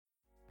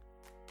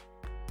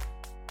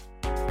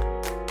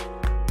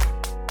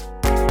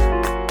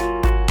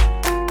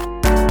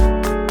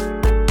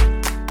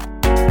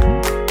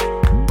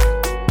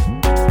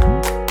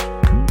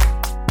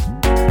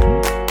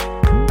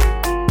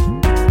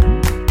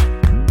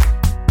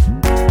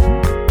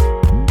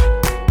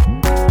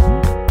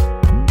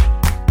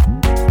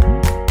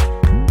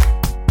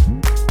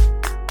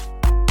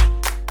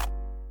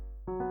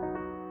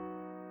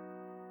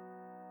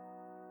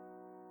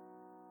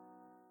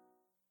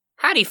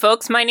Howdy,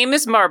 folks. My name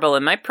is Marble,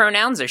 and my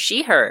pronouns are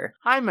she, her.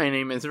 Hi, my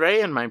name is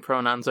Ray, and my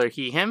pronouns are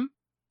he, him.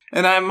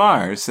 And I'm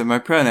Mars, and my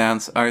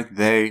pronouns are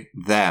they,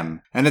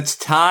 them. And it's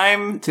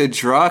time to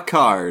draw a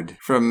card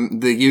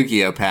from the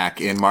Yu-Gi-Oh! Pack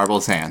in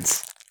Marble's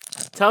hands.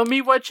 Tell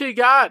me what you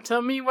got.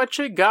 Tell me what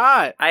you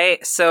got. I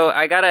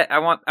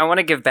want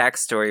to give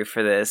backstory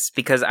for this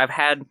because I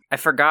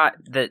forgot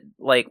that,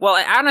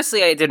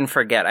 honestly, I didn't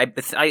forget.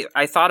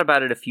 I thought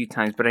about it a few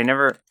times, but I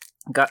never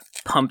got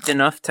pumped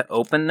enough to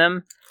open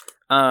them.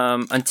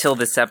 Until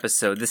this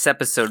episode. This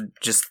episode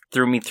just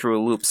threw me through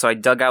a loop, so I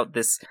dug out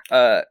this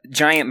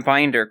giant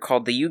binder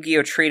called the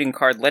Yu-Gi-Oh! Trading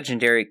Card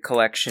Legendary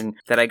Collection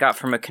that I got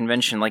from a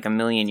convention like a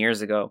million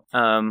years ago.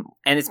 And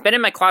it's been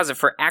in my closet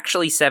for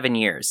actually 7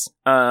 years.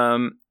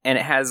 And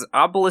it has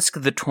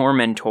Obelisk the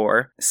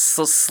Tormentor,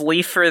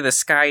 Sleefer the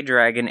Sky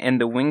Dragon,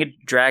 and the Winged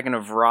Dragon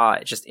of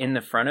Ra just in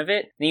the front of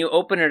it. And you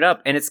open it up,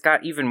 and it's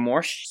got even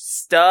more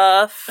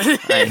stuff.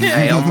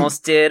 I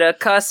almost did a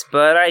cuss,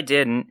 but I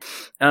didn't.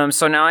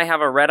 So now I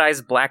have a Red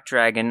Eyes Black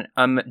Dragon,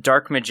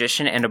 Dark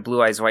Magician, and a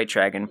Blue Eyes White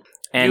Dragon.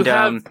 And you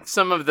have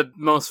some of the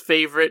most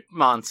favorite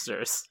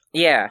monsters.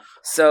 Yeah,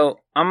 so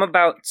I'm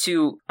about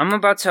to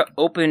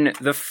open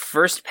the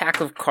first pack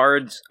of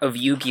cards of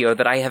Yu-Gi-Oh!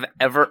 That I have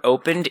ever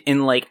opened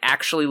in,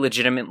 actually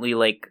legitimately,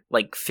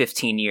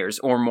 15 years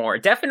or more.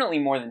 Definitely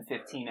more than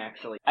 15,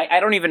 actually.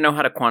 I don't even know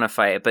how to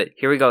quantify it, but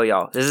here we go,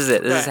 y'all. This is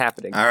it. This is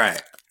happening. All right.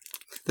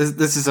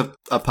 This is a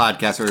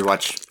podcast where we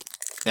watch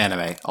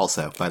anime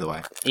also, by the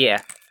way.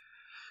 Yeah.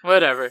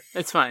 Whatever.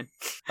 It's fine.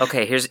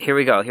 Okay, here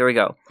we go.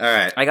 All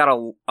right. I got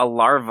a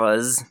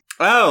Larvas.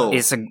 Oh!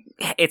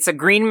 It's a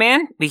green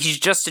man, but he's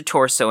just a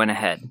torso and a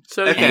head.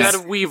 So you got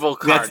a Weevil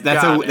card.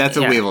 That's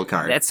a Weevil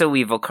card. That's a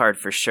Weevil card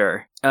for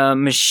sure.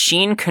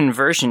 Machine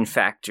Conversion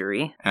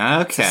Factory.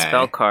 Okay. It's a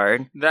spell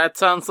card. That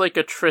sounds like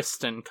a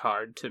Tristan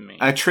card to me.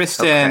 A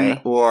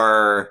Tristan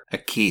or a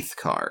Keith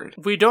card.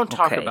 We don't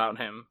talk about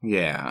him.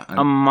 Yeah.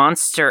 A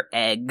monster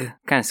egg.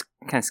 Kind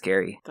of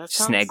scary. That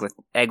just an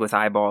egg with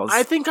eyeballs.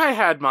 I think I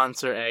had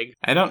Monster Egg.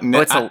 I don't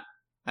know.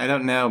 I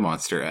don't know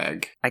Monster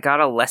Egg. I got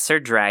a Lesser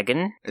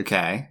Dragon.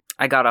 Okay.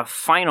 I got a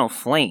Final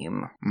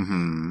Flame.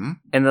 Mm-hmm.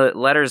 And the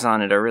letters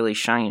on it are really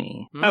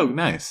shiny. Oh,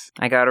 nice.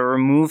 I got a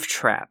Remove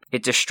Trap.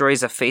 It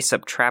destroys a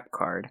face-up trap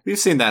card. We've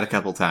seen that a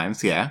couple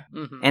times, yeah.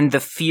 Mm-hmm. And the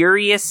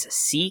Furious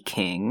Sea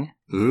King.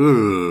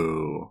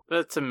 Ooh.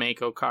 That's a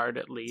Mako card,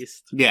 at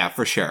least. Yeah,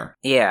 for sure.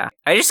 Yeah.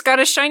 I just got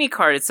a shiny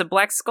card. It's a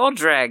Black Skull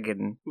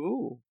Dragon.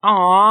 Ooh.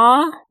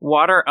 Aww.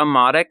 Water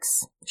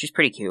Amodix. She's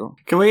pretty cute.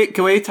 Can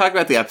we talk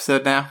about the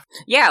episode now?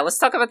 Yeah, let's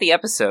talk about the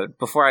episode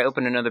before I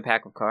open another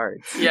pack of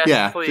cards.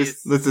 Yes,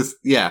 please.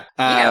 Yeah,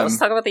 let's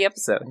talk about the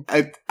episode.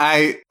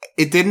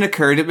 It didn't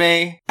occur to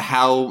me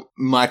how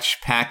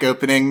much pack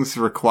openings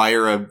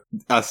require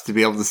us to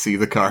be able to see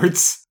the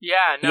cards.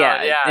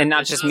 Yeah, and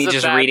not just me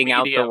just reading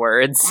out the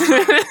words.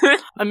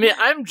 I mean,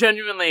 I'm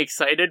genuinely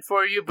excited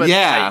for you, but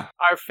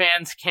our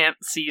fans can't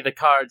see the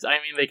cards. I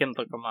mean, they can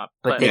look them up.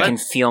 But they can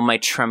feel my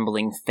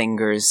trembling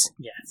fingers.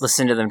 Yes.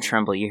 Listen to them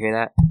tremble. You hear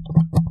that?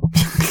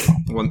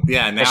 Well,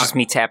 yeah, now that's just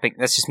me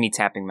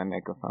tapping my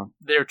microphone.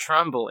 They're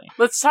trembling.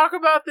 Let's talk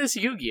about this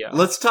Yu-Gi-Oh!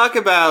 Let's talk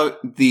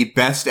about the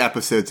best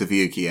episodes of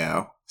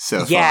Yu-Gi-Oh!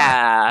 So far.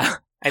 Yeah.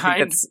 I think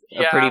that's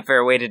a pretty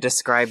fair way to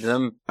describe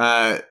them.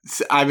 I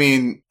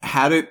mean,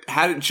 how did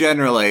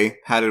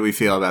we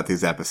feel about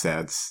these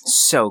episodes?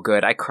 So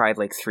good. I cried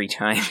 3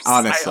 times.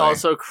 Honestly. I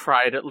also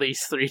cried at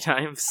least 3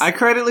 times. I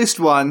cried at least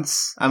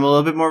once. I'm a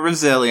little bit more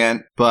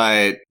resilient,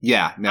 but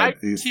yeah. No, I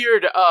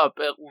teared up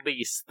at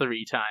least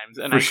 3 times,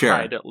 and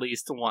cried at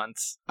least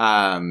once.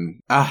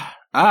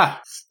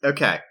 Okay.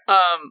 Okay,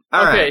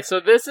 right.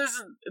 So this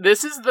is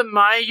the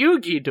My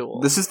Yugi duel.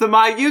 This is the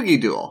My Yugi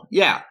duel.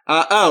 Yeah.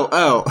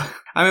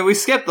 I mean, we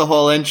skipped the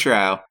whole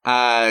intro.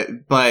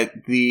 But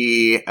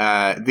these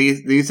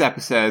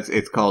episodes,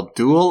 it's called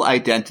Dual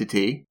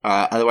Identity,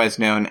 otherwise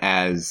known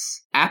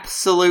as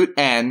Absolute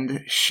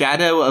End,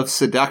 Shadow of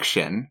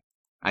Seduction.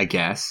 I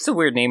guess. It's a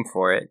weird name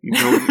for it.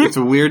 It's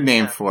a weird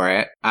name for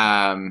it.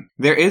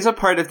 There is a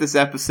part of this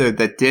episode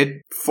that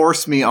did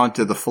force me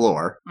onto the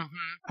floor.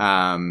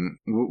 Mm-hmm.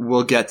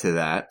 We'll get to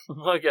that.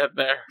 We'll get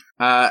there.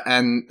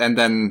 And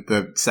then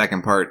the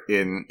second part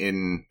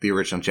in the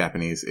original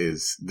Japanese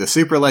is the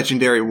super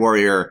legendary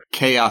warrior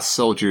Chaos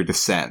Soldier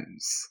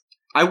Descends.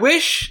 I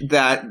wish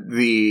that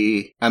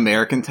the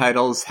American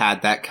titles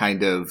had that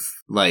kind of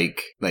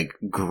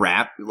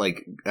grab,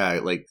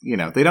 you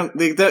know, they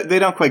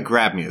don't quite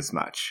grab me as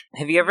much.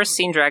 Have you ever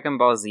seen Dragon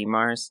Ball Z,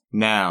 Mars?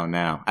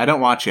 No, I don't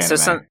watch anime.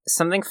 So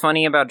something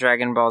funny about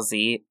Dragon Ball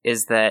Z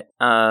is that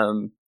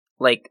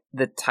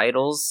the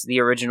titles, the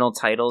original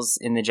titles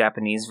in the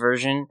Japanese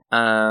version,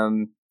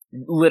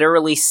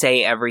 literally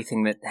say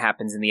everything that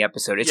happens in the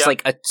episode. It's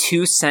like a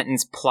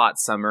 2-sentence plot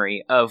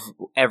summary of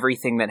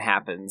everything that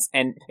happens,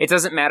 and it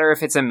doesn't matter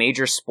if it's a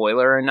major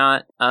spoiler or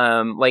not.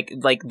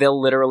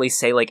 They'll literally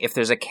say if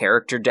there's a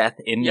character death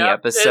in the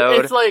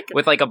episode, it's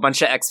with a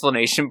bunch of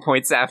exclamation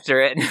points after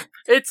it.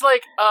 It's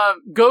like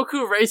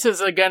Goku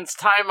races against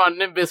time on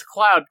Nimbus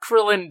Cloud.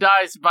 Krillin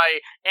dies by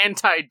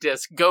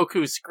anti-disc.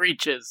 Goku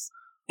screeches.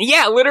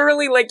 Yeah,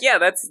 literally, like, yeah,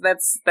 that's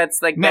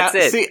like, now, that's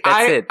it. See,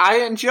 that's it.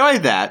 I enjoy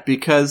that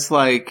because,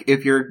 like,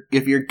 if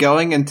you're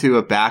going into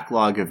a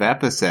backlog of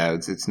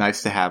episodes, it's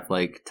nice to have,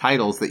 like,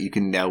 titles that you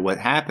can know what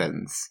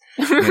happens.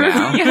 You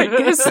know?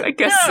 Yeah, I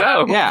guess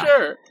so. Yeah.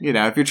 Sure. You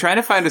know, if you're trying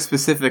to find a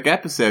specific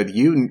episode,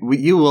 you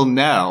will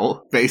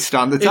know based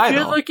on the title. If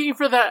you're looking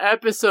for that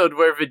episode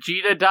where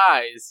Vegeta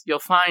dies, you'll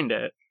find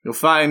it. You'll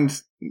find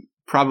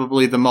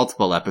probably the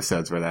multiple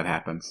episodes where that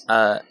happens.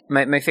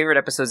 My favorite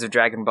episodes of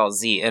Dragon Ball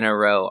Z in a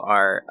row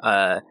are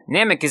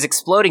Namek is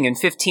exploding in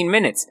 15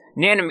 minutes.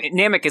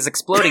 Namek is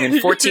exploding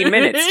in 14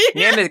 minutes.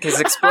 Namek is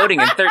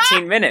exploding in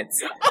 13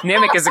 minutes.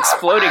 Namek is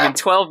exploding in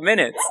 12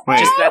 minutes. Wait.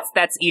 Just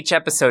that's each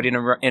episode in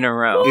a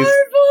row.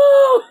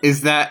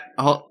 Is that...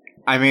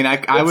 I mean,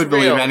 I would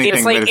believe anything,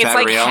 it's like, but is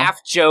that real?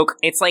 Half joke.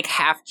 It's like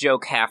half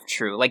joke, half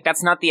true. Like,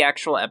 that's not the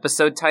actual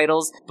episode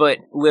titles, but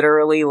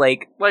literally,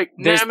 like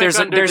Namek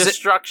under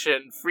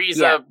destruction,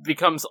 Frieza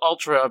becomes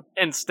Ultra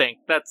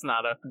Instinct. That's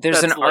not a.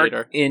 There's that's an later.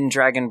 arc in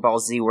Dragon Ball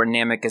Z where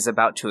Namek is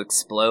about to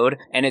explode,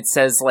 and it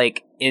says,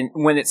 like,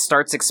 when it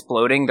starts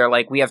exploding, they're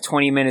like, we have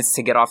 20 minutes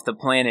to get off the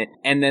planet,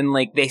 and then,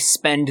 like, they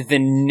spend the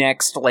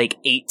next, like,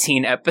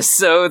 18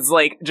 episodes,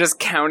 like, just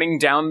counting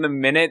down the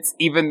minutes,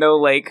 even though,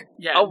 like,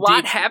 a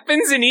lot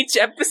happens in each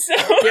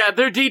episode. Yeah,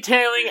 they're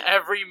detailing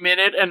every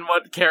minute and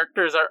what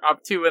characters are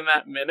up to in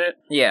that minute.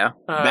 Yeah.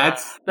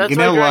 That's why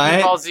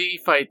Dragon Ball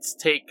Z fights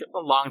take a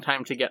long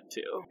time to get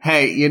to.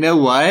 Hey, you know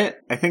what?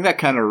 I think that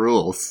kind of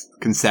rules,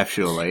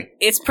 conceptually.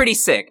 It's pretty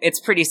sick.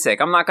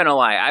 I'm not gonna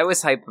lie. I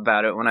was hype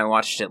about it when I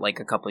watched it, like,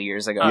 a couple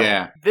years ago.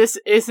 Yeah. This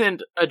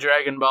isn't a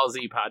Dragon Ball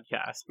Z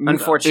podcast.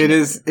 Unfortunately.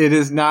 It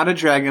is not a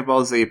Dragon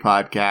Ball Z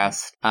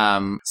podcast.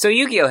 So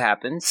Yu-Gi-Oh!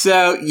 Happens.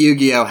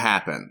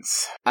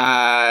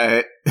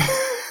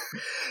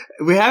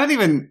 We haven't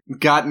even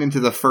gotten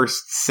into the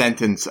first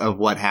sentence of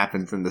what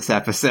happens in this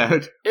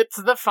episode. It's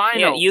the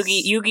final. Yeah,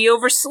 Yugi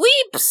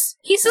oversleeps.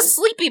 He's a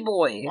sleepy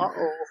boy.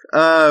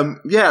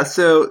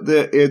 So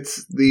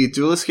it's the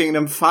Duelist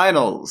Kingdom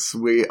finals.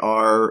 We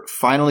are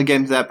finally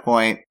getting to that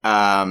point.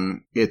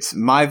 It's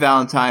My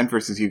Valentine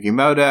versus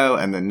Yugimoto,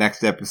 and the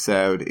next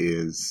episode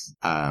is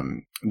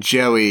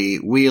Joey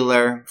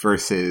Wheeler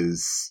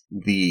versus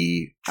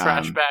the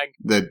trash bag.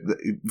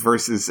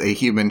 Versus a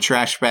human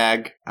trash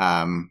bag.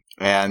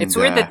 And it's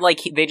weird that,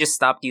 like, they just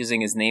stopped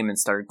using his name and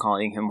started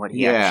calling him what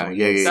he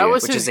actually is. That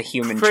was which his is a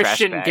human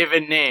Christian trash bag.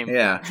 given name.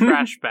 Yeah.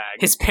 Trash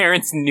bag. His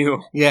parents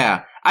knew.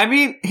 Yeah. I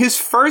mean, his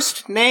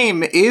first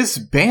name is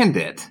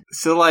Bandit.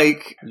 So,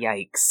 like...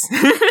 Yikes.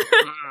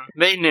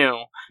 They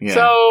knew. Yeah.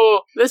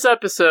 So, this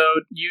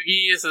episode,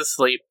 Yugi is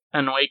asleep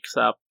and wakes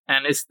up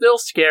and is still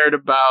scared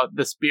about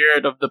the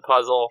spirit of the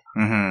puzzle.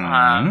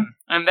 Mm-hmm.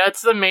 And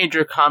that's the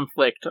major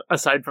conflict,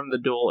 aside from the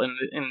duel, in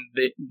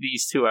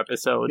these two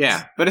episodes.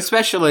 Yeah, but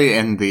especially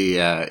in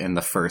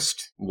the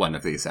first one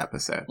of these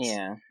episodes.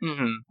 Yeah.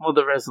 Mm-hmm. Well,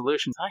 the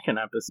resolution second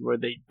episode, where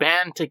they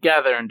band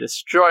together and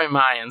destroy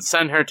Mai and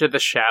send her to the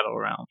Shadow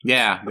Realm.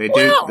 Yeah, they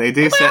do. They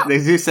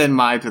do send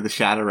Mai to the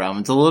Shadow Realm.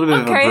 It's a little bit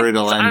of a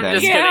brutal ending. I'm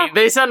just kidding.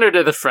 They send her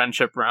to the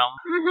Friendship Realm.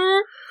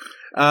 Mm-hmm.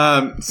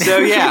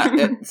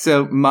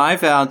 So My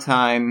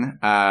Valentine,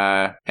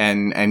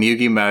 and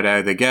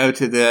Yugimoto, they go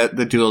to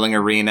the dueling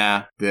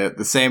arena,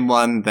 the same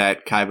one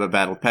that Kaiba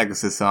battled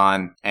Pegasus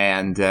on,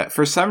 and,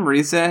 for some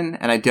reason,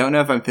 and I don't know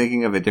if I'm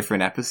thinking of a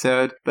different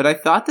episode, but I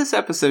thought this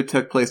episode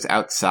took place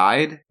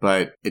outside,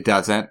 but it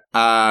doesn't.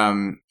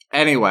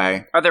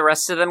 Anyway. Are the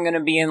rest of them going to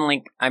be in,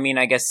 like, I mean,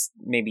 I guess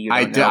maybe you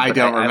don't know. I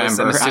don't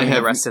remember. I'm assuming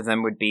the rest of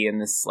them would be in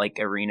this, like,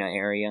 arena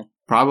area.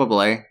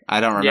 Probably.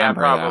 I don't remember. Yeah,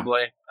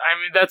 probably. I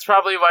mean, that's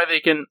probably why they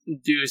can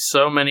do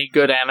so many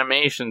good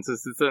animations,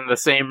 is it's in the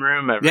same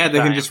room every time. Yeah, they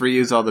can just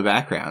reuse all the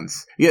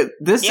backgrounds. Yeah,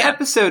 this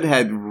episode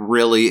had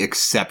really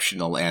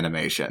exceptional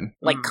animation.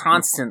 Like,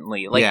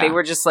 constantly. Like, they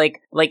were just,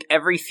 like,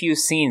 every few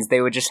scenes,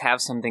 they would just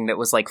have something that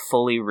was, like,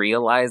 fully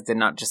realized and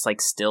not just,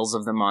 like, stills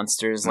of the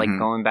monsters, like,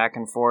 going back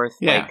and forth.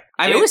 Yeah.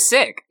 Like, it was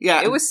sick.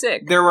 Yeah. It was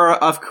sick. There were,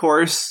 of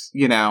course,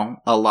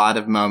 a lot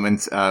of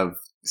moments of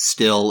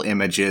still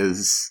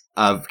images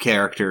of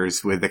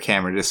characters with the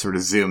camera just sort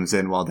of zooms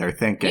in while they're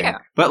thinking. Yeah.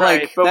 But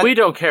we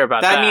don't care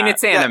about that. I mean,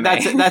 it's anime.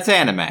 That's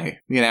anime,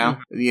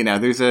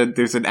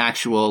 there's an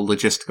actual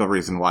logistical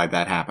reason why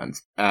that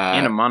happens.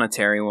 And a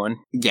monetary one.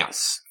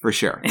 Yes, for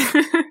sure.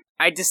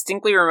 I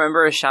distinctly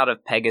remember a shot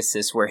of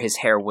Pegasus where his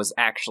hair was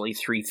actually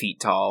 3 feet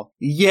tall.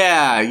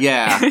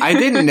 Yeah. I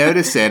didn't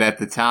notice it at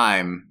the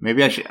time.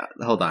 Maybe I should...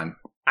 Hold on.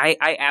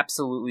 I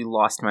absolutely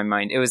lost my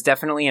mind. It was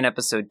definitely in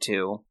episode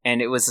 2,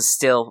 and it was a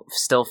still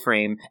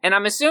frame. And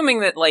I'm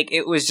assuming that, like,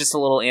 it was just a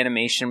little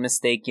animation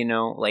mistake,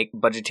 like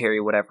budgetary,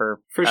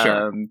 whatever. For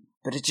sure.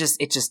 But it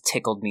just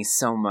tickled me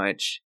so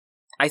much.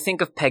 I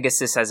think of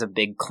Pegasus as a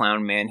big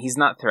clown man. He's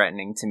not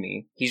threatening to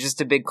me. He's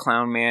just a big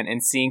clown man,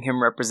 and seeing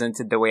him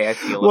represented the way I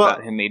feel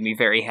about him made me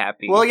very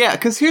happy. Well, yeah,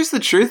 because here's the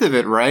truth of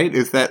it, right?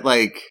 Is that,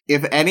 like,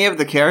 if any of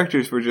the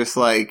characters were just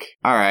like,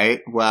 all right,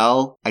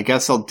 well, I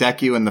guess I'll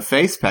deck you in the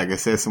face,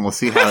 Pegasus, and we'll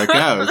see how it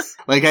goes.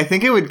 Like, I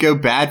think it would go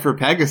bad for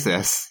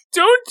Pegasus.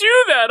 Don't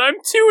do that! I'm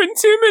too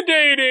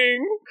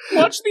intimidating!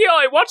 Watch the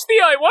eye! Watch the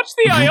eye! Watch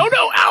the eye! Oh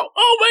no! Ow!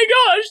 Oh my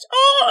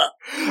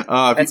gosh!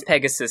 Oh! That's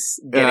Pegasus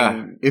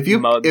getting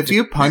mugged. If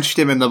you punched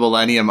him in the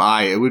Millennium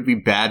Eye, it would be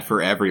bad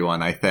for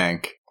everyone, I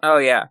think. Oh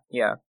yeah.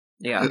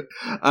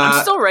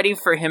 I'm still ready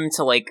for him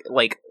to like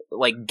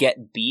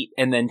get beat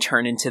and then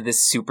turn into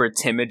this super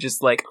timid,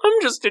 just like,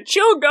 I'm just a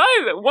chill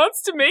guy that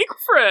wants to make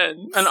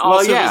friends. And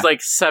also was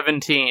like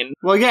 17.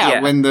 Well,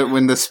 yeah. When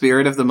the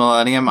spirit of the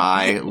Millennium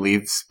Eye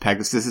leaves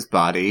Pegasus's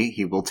body,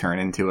 he will turn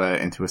into a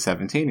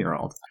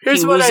 17-year-old. He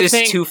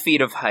loses 2 feet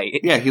of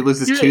height. Yeah, he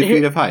loses 2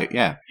 feet of height.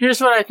 Yeah. Here's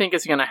what I think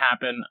is gonna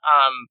happen.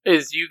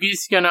 Is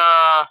Yugi's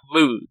gonna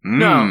lose?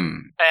 No.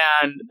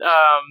 And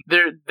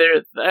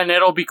and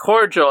it'll be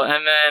cordial,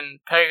 and then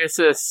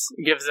Pegasus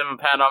gives him a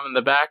pat on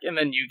the back, and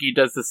then Yugi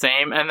does the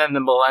same, and then the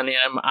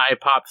Millennium Eye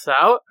pops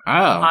out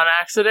on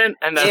accident,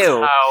 and that's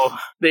how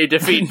they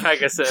defeat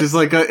Pegasus. It's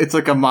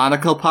like a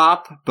monocle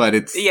pop, but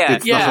it's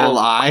the whole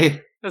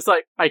eye. It's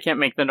like, I can't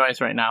make the noise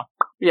right now.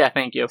 Yeah,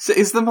 thank you. So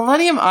is the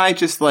Millennium Eye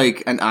just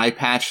like an eye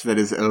patch that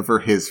is over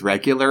his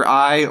regular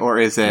eye, or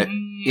is it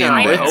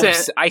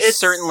I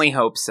certainly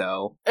hope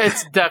so.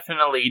 It's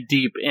definitely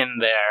deep in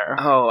there.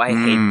 Oh, I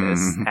hate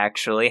this,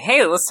 actually.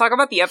 Hey, let's talk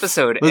about the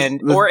episode,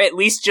 or at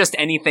least just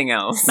anything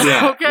else.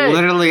 Yeah, okay.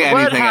 Literally anything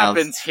else. What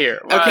happens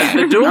here?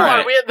 Okay. The duel? Right.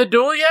 Are we at the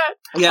duel yet?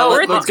 Yeah,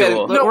 we're at the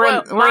duel.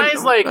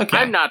 Mai's like, okay.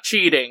 I'm not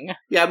cheating.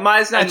 Yeah,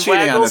 Mai's not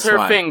cheating on this one.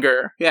 Waggles her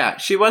finger. Yeah,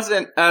 she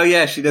wasn't... Oh,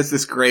 yeah, she does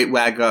this great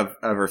wag of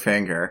her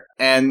finger.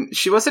 And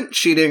she wasn't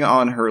cheating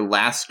on her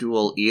last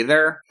duel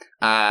either.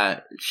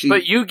 But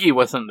Yugi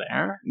wasn't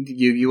there.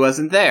 Yugi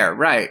wasn't there,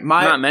 right.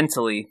 Not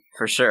mentally,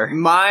 for sure.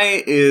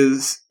 Mai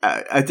is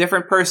a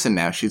different person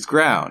now. She's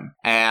grown.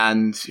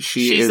 And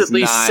she's at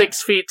least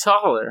 6 feet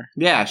taller.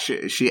 Yeah,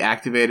 she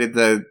activated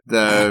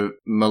the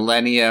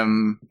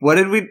Millennium... What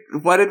did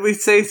we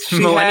say she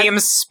Millennium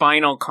had?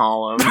 Spinal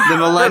Column. The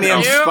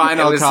Millennium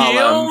Spinal Column.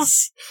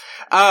 Heels?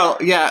 Oh,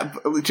 yeah,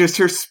 just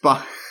her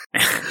spine.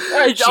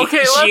 Let's talk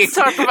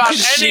about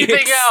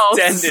anything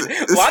else.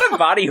 A lot of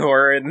body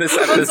horror in this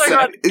episode. Let's talk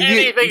about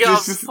anything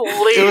else,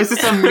 please. It was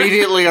just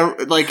immediately,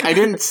 I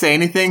didn't say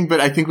anything, but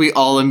I think we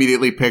all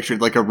immediately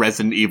pictured, a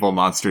Resident Evil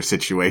monster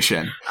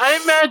situation. I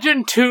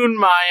imagined Toon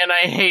Mai, and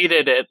I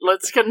hated it.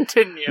 Let's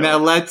continue. Now,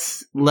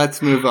 let's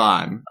move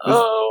on.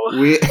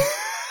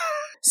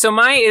 So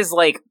Mai is,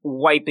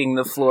 wiping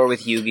the floor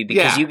with Yugi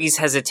because Yugi's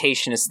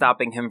hesitation is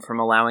stopping him from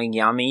allowing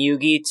Yami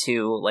Yugi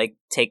to,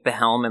 take the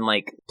helm and,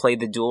 play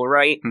the duel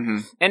right. Mm-hmm.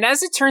 And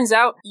as it turns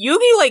out,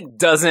 Yugi,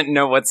 doesn't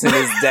know what's in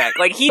his deck.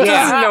 He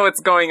doesn't know what's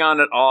going on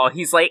at all.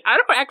 He's like, I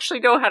don't actually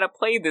know how to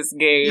play this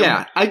game.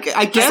 Yeah, I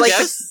guess...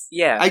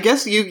 I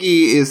guess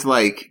Yugi is,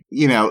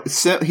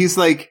 he's,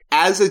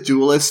 as a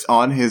duelist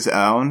on his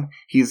own,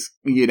 he's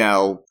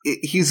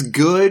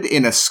good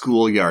in a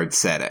schoolyard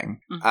setting.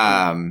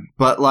 Mm-hmm.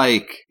 But,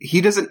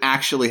 he doesn't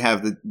actually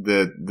have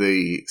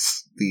the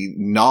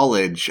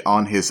knowledge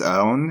on his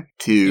own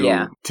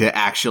to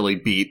actually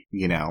beat,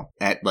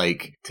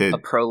 to a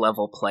pro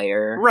level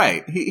player.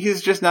 Right.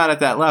 He's just not at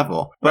that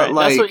level. But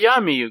that's what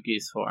Yami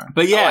Yugi's for.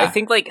 But yeah. I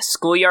think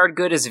schoolyard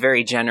good is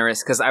very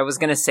generous because I was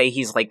going to say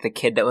he's the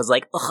kid that was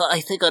like,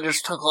 I think I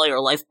just took all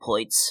your life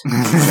points.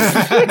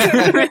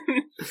 I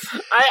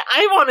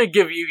want to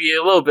give Yugi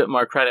a little bit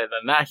more credit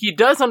than that. He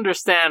does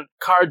understand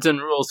cards and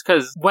rules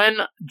because when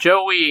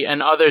Joey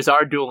and others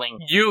are dueling,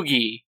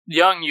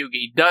 young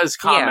Yugi does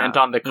comment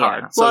on the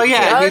card. So well,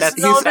 yeah,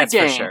 that's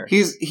for sure.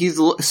 He's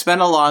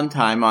spent a long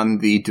time on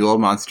the Duel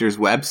Monsters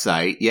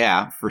website.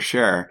 Yeah, for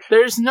sure.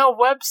 There's no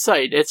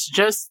website. It's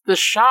just the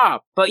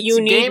shop. But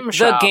you need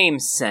the game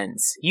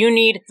sense. You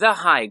need the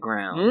high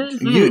ground.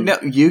 Mm-hmm.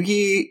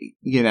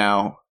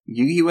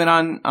 Yugi went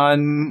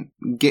on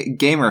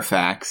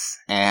GamerFAQs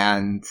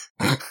and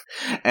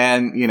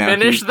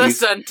finish the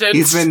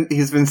sentence.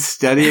 He's been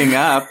studying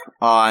up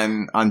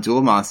on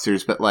Duel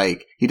Monsters, but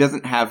he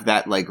doesn't have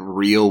that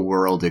real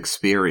world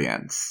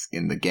experience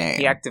in the game.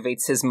 He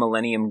activates his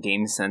Millennium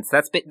Game Sense.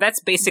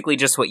 That's basically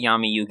just what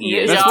Yami Yugi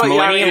is. That's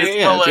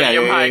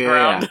Millennium High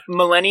Ground.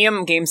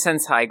 Millennium Game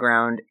Sense High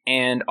Ground,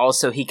 and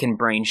also he can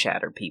brain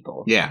shatter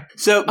people. Yeah.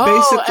 So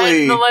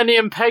basically, and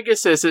Millennium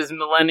Pegasus is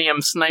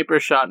Millennium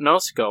Sniper Shot No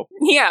Scope.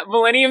 Yeah,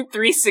 Millennium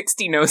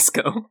 360 No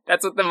Scope.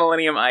 That's what the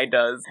Millennium Eye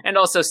does, and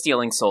also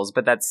stealing souls.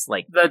 But that's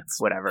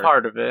whatever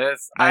part of it.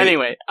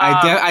 Anyway,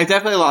 I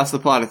definitely lost the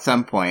plot at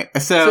some point.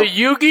 So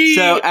Yugi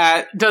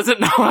doesn't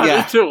know how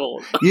to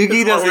duel.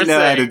 Yugi doesn't know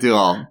how to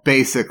duel,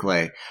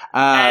 basically.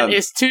 And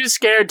is too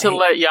scared to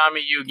let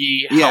Yami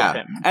Yugi help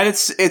him. And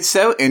it's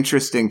so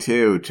interesting,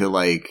 too, to,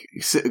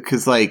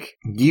 because,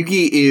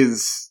 Yugi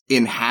is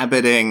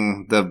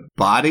inhabiting the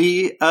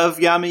body of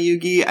Yami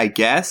Yugi, I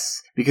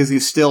guess, because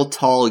he's still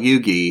tall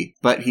Yugi,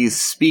 but he's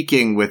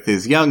speaking with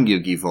his young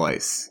Yugi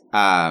voice.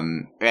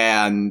 And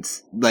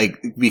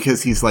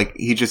because he's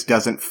he just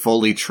doesn't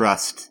fully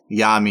trust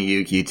Yami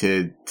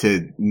Yugi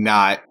to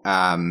not,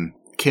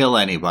 kill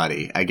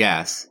anybody, I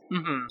guess.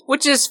 Mm-hmm.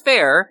 Which is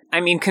fair.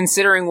 I mean,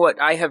 considering what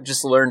I have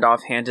just learned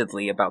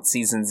offhandedly about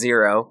Season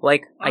 0,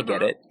 like, I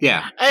get it.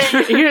 Yeah.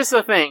 And here's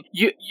the thing.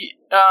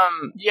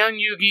 Young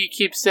Yugi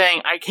keeps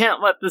saying, I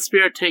can't let the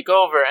spirit take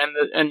over,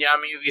 and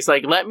Yamayugi's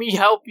like, let me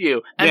help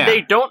you. And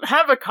they don't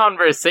have a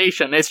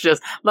conversation. It's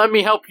just, let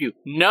me help you.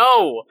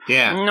 No!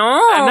 Yeah.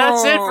 No! And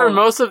that's it for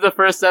most of the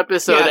first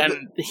episode,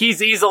 and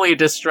he's easily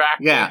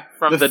distracted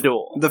from the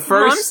duel. The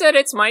first... Mom said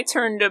it's my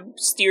turn to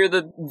steer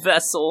the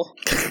vessel.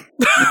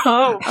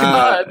 Oh,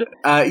 God.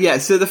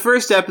 So the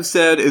first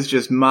episode is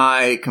just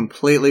Mai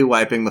completely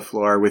wiping the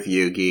floor with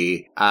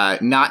Yugi,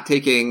 not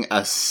taking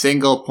a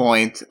single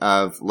point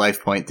of life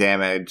point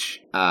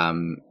damage,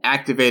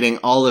 activating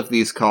all of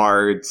these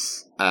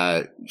cards.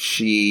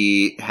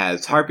 She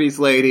has Harpy's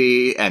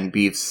Lady and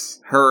beefs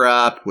her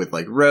up with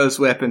like Rose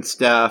Whip and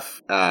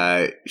stuff.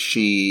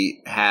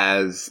 She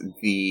has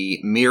the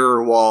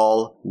Mirror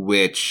Wall,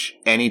 which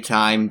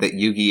anytime that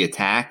Yugi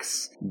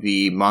attacks,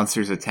 the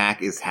monster's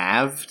attack is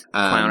halved.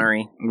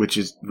 Clownery. Which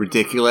is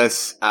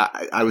ridiculous.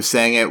 I was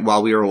saying it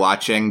while we were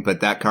watching,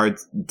 but that card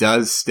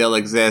does still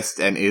exist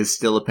and is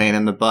still a pain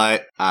in the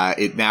butt.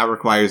 It now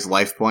requires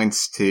life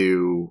points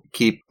to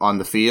keep on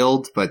the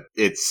field, but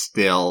it's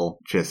still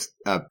just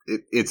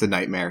it's a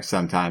nightmare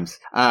sometimes.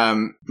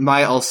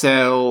 Mai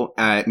also,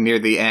 near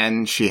the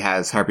end, she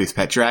has Harpy's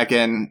Pet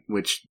Dragon,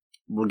 which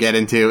we'll get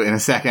into in a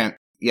second.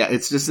 Yeah,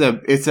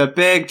 it's a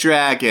big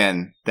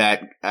dragon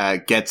that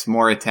gets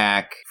more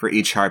attack for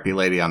each Harpy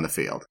Lady on the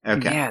field.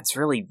 Okay. Yeah, it's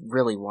really,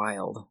 really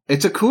wild.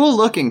 It's a cool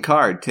looking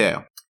card, too.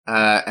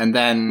 And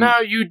then... Now,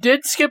 you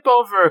did skip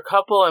over a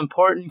couple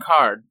important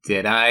cards.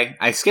 Did I?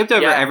 I skipped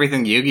over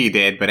everything Yugi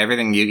did, but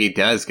everything Yugi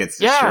does gets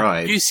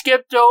destroyed. Yeah, you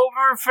skipped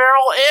over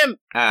Feral Imp.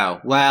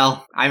 Oh,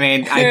 well, I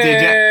mean,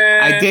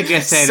 I did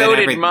just say so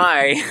that did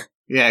Mai.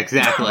 Yeah,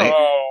 exactly.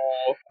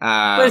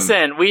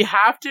 Listen, we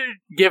have to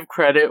give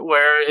credit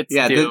where it's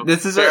due.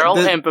 Feral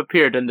Imp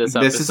appeared in this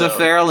episode. This is a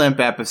Feral Imp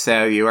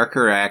episode. You are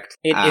correct.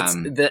 It's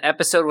the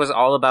episode was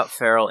all about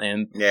Feral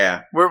Imp.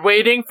 Yeah, we're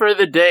waiting for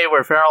the day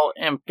where Feral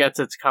Imp gets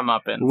its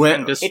comeuppance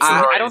and destroys.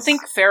 I don't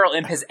think Feral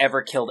Imp has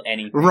ever killed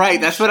anything.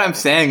 Right, that's what I'm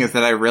saying. Is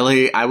that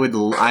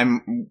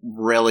I'm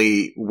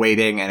really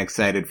waiting and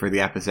excited for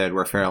the episode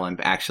where Feral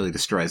Imp actually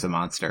destroys a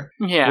monster.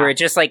 Yeah, where it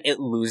just like it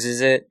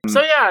loses it.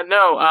 So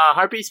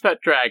Harpy's Pet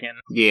Dragon.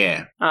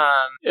 Yeah.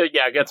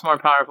 Gets more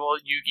powerful.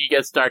 Yugi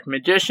gets Dark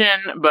Magician,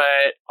 but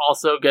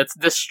also gets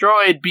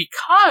destroyed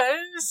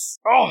because...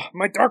 Oh,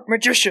 my Dark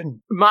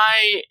Magician!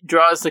 Mai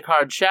draws the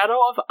card Shadow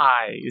of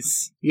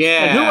Eyes.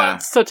 Yeah. And who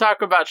wants to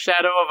talk about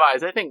Shadow of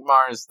Eyes? I think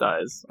Mars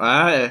does.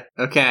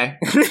 Okay.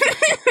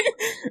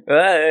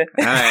 Alright.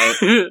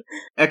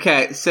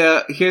 Okay,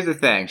 so here's the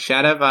thing.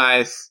 Shadow of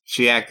Eyes,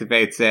 she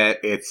activates it.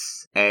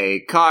 It's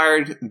a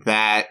card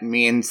that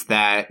means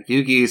that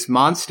Yugi's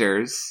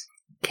monsters...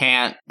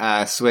 can't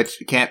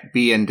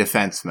be in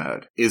defense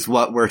mode, is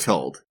what we're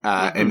told,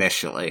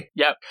 initially.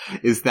 Yep.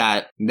 Is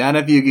that none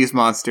of Yugi's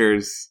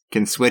monsters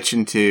can switch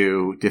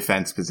into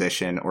defense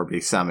position or be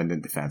summoned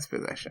in defense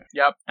position.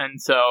 Yep. And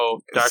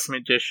so Dark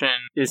Magician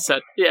is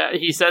set. Yeah,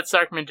 he sets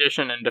Dark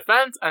Magician in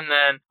defense, and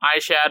then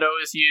Eyeshadow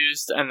is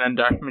used, and then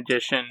Dark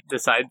Magician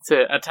decides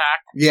to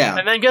attack. Yeah.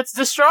 And then gets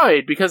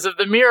destroyed because of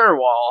the Mirror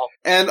Wall.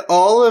 And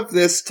all of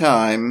this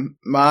time,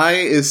 Mai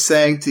is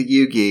saying to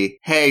Yugi,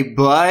 "Hey,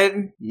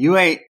 bud, you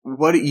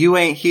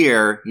ain't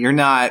here. You're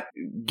not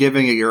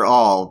giving it your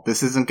all.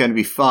 This isn't going to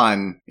be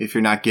fun if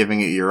you're not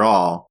giving it your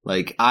all.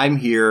 Like, I'm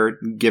here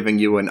giving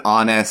you an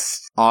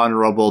honest,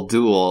 honorable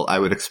duel. I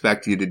would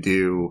expect you to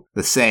do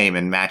the same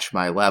and match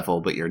my level,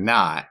 but you're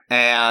not."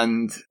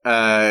 And,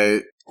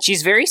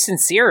 she's very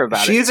sincere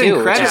about it, too. She's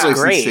incredibly which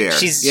is great. sincere.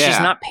 She's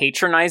not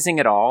patronizing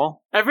at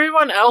all.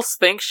 Everyone else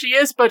thinks she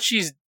is, but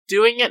she's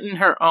doing it in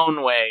her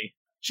own way.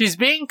 She's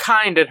being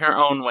kind in her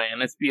own way,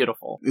 and it's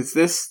beautiful. Is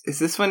this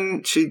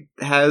when she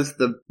has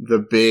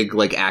the big,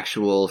 like,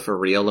 actual, for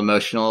real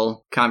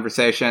emotional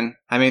conversation?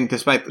 I mean,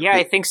 despite... Yeah,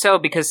 I think so,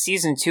 because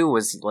Season 2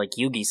 was, like,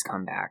 Yugi's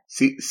comeback.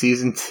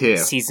 Season 2.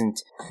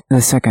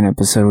 The second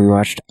episode we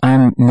watched.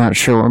 I'm not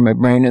sure where my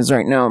brain is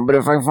right now, but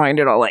if I find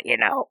it, I'll let you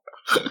know.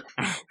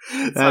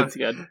 Sounds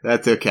good.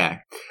 That's okay.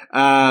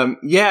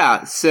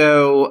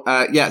 So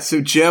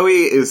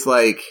Joey is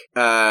like,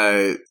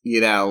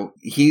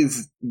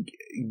 he's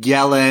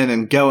yelling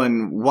and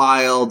going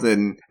wild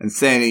and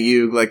saying to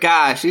Yug, like,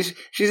 she's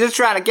just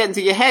trying to get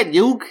into your head,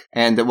 Yug.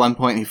 And at one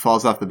point he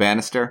falls off the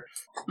banister.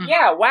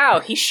 Yeah, wow,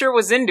 he sure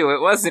was into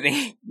it, wasn't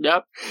he?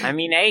 Yep. I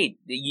mean, hey,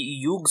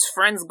 Yug's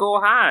friends go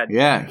hard.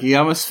 Yeah, he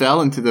almost fell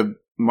into the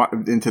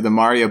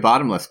Mario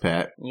bottomless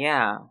pit.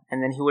 Yeah,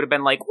 and then he would have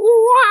been like,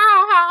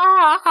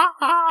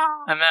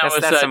 and that's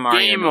a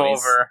game noise.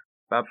 Over.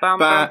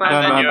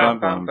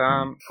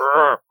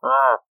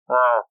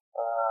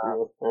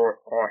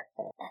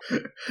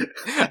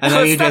 And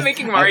then stop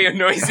making Mario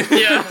noises.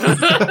 Yeah.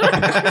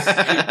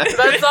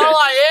 That's all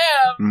I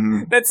am.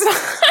 Mm-hmm. That's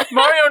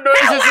Mario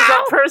noises is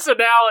a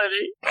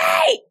personality.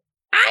 Hey,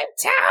 I'm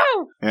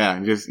Toad! Yeah,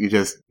 you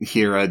just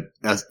hear a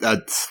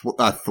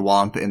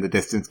thwomp in the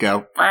distance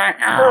go. Dear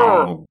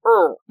Mario,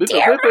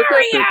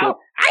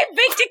 I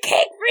baked a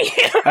cake for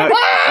you!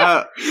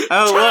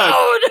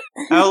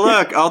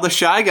 Look, all the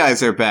Shy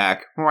Guys are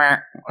back.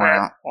 Dear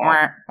Mario,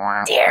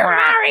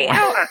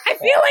 I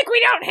feel like we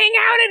don't hang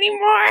out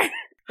anymore.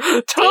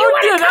 Toad,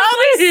 get out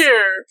of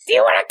here! Do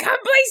you want to come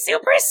play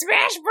Super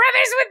Smash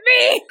Brothers with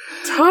me?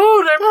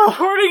 Toad, I'm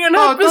recording an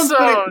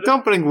episode!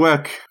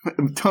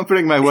 Don't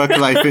bring my work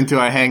life into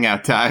our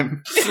hangout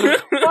time.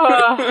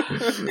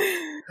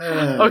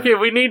 Okay,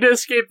 we need to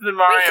escape the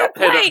Mario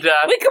pit of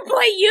death. We could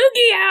play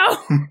Yu-Gi-Oh!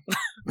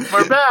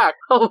 We're back.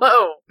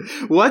 Hello.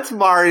 What's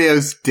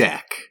Mario's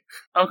deck?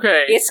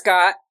 Okay. It's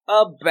got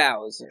a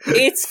Bowser.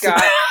 It's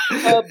got a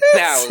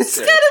Bowser. It's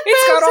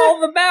got all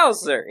the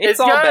Bowser. It's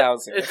all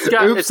Bowser.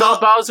 It's all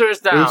Bowser's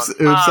down.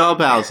 Oops, all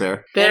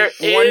Bowser. There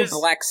is one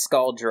Black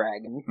Skull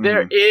Dragon.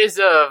 There is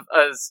a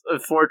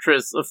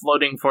fortress, a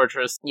floating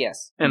fortress.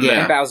 Yes. And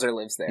Bowser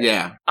lives there.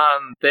 Yeah.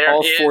 There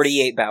all is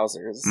 48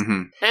 Bowsers.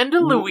 Mm-hmm. And a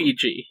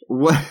Luigi.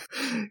 What?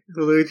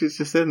 Luigi's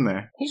just in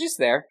there. He's just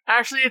there.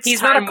 Actually, it's He's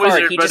Time not a card,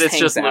 Wizard, he but just it's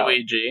just hangs out.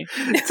 Luigi.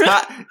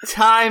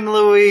 Time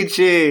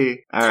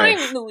Luigi. All right.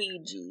 Time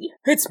Luigi.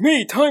 It's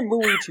me, Time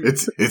Luigi.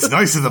 It's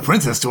nice of the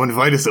princess to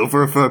invite us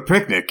over for a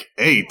picnic.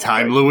 Hey,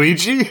 Time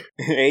Luigi.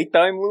 Hey,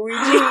 Time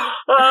Luigi.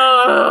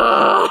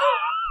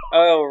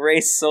 Oh,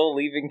 Ray's soul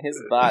leaving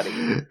his body.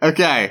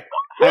 Okay.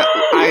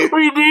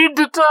 We need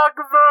to talk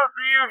about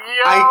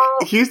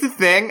Yu-Gi-Oh! Here's the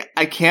thing.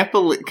 I can't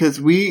believe, because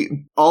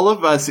all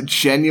of us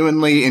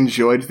genuinely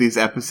enjoyed these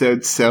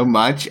episodes so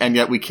much, and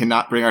yet we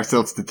cannot bring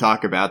ourselves to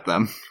talk about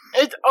them.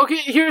 Okay,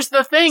 here's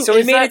the thing. So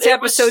we made it to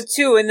episode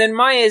 2, and then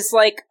Maya's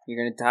like,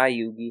 "You're gonna die,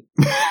 Yugi."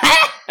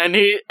 And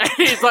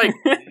he's like,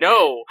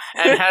 no,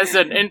 and has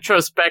an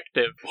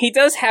introspective. He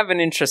does have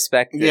an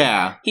introspective.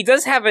 Yeah. He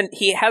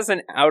has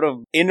an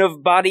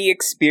in-of-body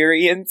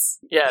experience.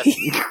 Yes.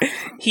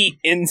 He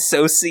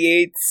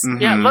insociates.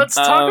 Mm-hmm. Yeah, let's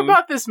talk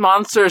about this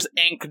Monsters,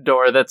 Inc.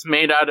 door that's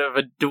made out of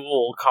a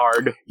duel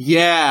card.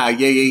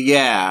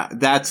 Yeah.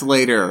 That's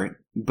later.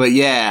 But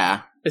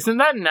yeah. Isn't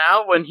that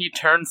now when he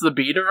turns the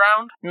beat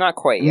around? Not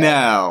quite yet.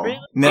 No. Really?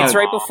 No. It's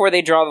right before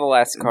they draw the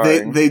last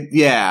card.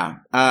 Yeah.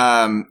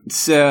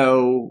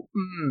 So.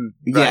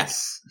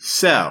 Yes.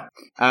 So.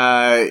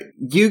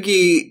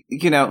 Yugi,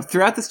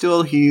 throughout this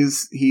duel,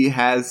 he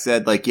has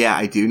said, like, yeah,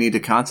 I do need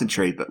to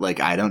concentrate, but, like,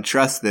 I don't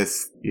trust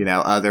this,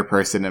 other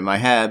person in my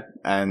head.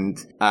 And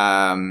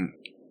Yami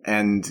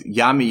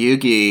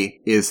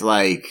Yugi is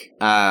like,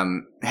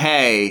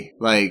 hey,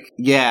 like,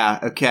 yeah,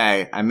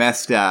 okay, I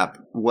messed up.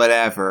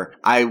 Whatever.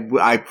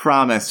 I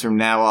promise from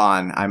now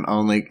on,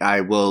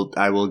 I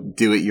will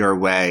do it your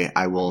way.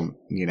 I will,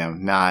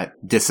 not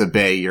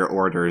disobey your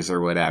orders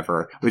or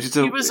whatever. Which is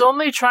he was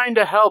only trying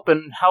to help,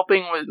 and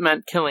helping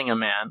meant killing a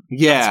man.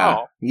 Yeah. That's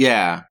all.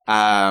 Yeah.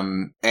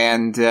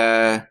 And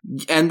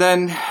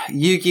then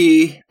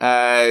Yugi,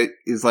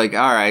 is like,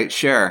 all right,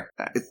 sure.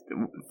 It's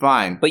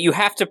fine. But you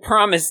have to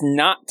promise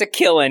not to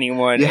kill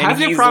anyone. You have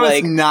to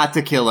promise not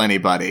to kill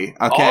anybody.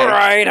 Okay. All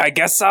right, I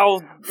guess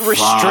I'll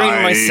restrain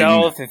Fine.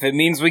 myself if it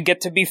means we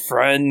get to be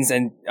friends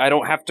and I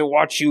don't have to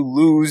watch you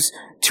lose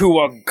to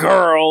a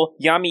girl.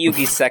 Yami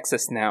Yugi's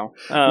sexist now.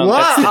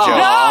 That's the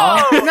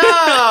joke.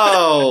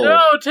 No!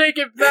 No, take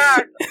it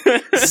back.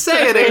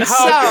 Say it ain't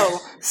so.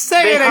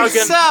 Say it ain't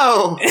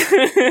so.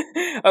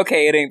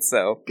 Okay, it ain't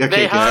so. Okay,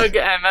 They good. hug,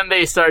 and then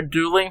they start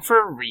dueling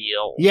for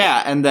real.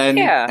 Yeah, and then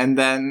Yeah.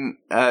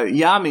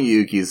 Yami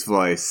Yugi's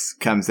voice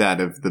comes out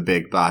of the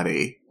big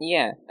body.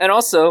 Yeah, and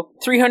also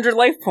 300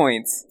 life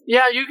points.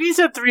 Yeah, Yugi's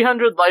at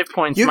 300 life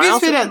points.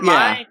 Yugi's been at-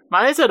 yeah.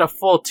 Mine's at a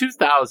full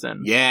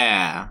 2,000.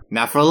 Yeah,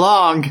 not for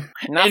long.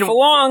 Not In for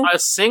long. A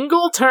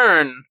single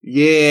turn.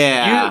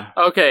 Yeah.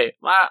 Okay,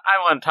 I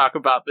want to talk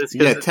about this.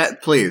 'Cause Yeah,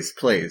 please.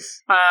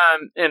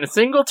 in a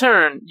single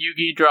turn,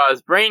 Yugi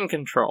draws Brain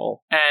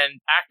Control and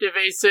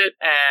activates it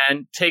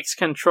and takes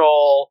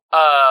control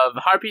of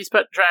Harpy's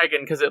Pet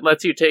Dragon because it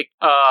lets you take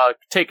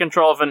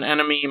control of an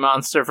enemy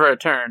monster for a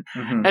turn.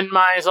 Mhm. And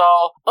Mai's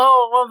all,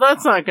 oh, well,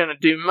 that's not going to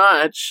do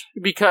much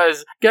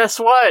because guess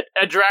what?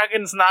 A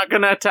dragon's not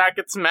going to attack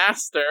its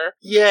master.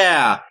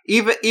 Yeah,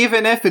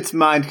 even if it's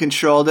mind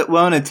controlled, it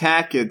won't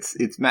attack its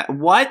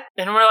what?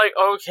 And we're like,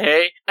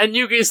 okay. And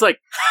Yugi's like,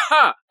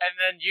 ha! And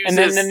then uses...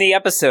 And then the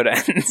episode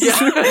ends.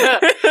 Yeah.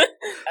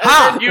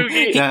 Ha! And then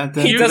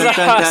Yugi... He does a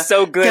ha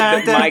so good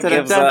that Mike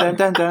gives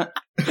up.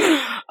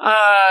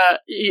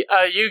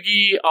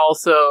 Yugi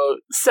also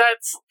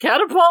sets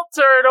Catapult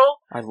Turtle.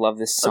 I love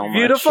this so much.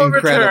 Beautiful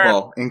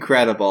return.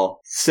 Incredible.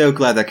 So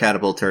glad that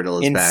Catapult Turtle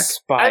is back.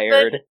 Inspired.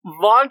 And then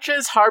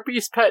launches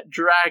Harpy's Pet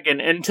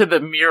Dragon into the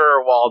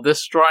mirror wall,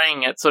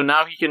 destroying it, so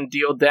now he can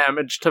deal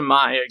damage to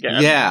Mai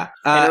again. Yeah.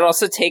 And it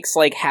also takes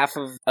like half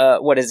of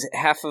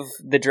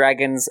the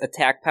dragon's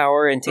attack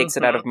power and takes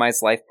it out of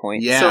Mai's life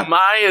points. Yeah. So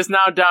Mai is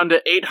now down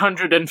to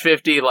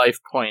 850 life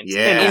points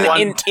Yeah. in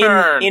one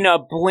turn. In a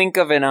blink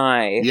of of an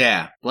eye.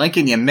 Yeah, blink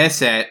and you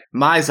miss it.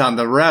 Mai's on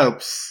the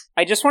ropes.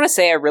 I just want to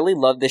say I really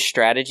love this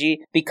strategy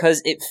because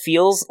it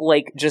feels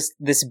like just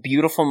this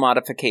beautiful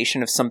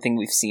modification of something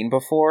we've seen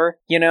before,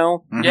 you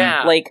know? Mhm.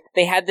 Yeah. Like,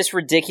 they had this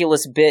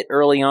ridiculous bit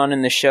early on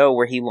in the show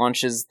where he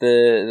launches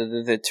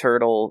the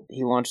turtle,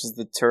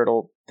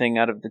 thing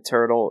out of the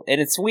turtle, and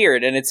it's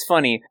weird and it's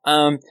funny.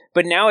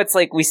 But now it's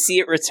like we see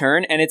it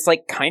return and it's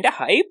like kind of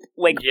hype.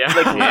 Like,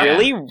 Yeah.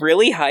 really,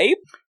 really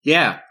hype.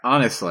 Yeah,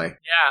 honestly.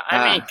 Yeah,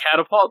 I mean,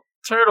 catapult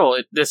turtle.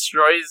 It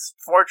destroys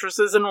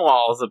fortresses and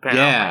walls,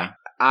 apparently. Yeah.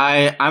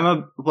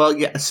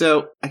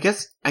 So I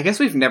guess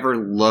we've never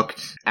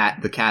looked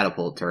at the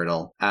catapult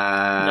turtle.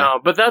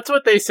 No, but that's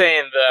what they say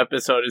in the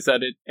episode, is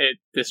that it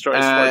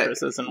destroys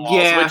fortresses and walls,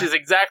 yeah. which is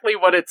exactly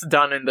what it's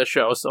done in the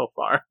show so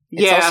far.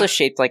 It's also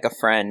shaped like a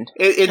friend.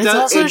 It's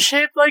also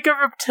shaped like a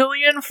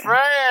reptilian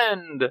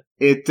friend.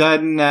 It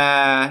doesn't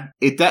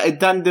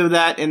do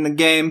that in the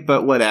game,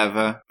 but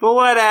whatever.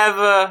 Forget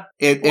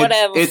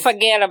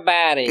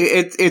about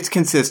it. It's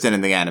consistent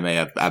in the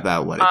anime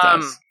about what it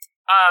does.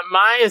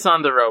 Mai is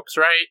on the ropes,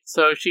 right?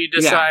 So she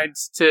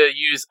decides to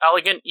use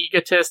Elegant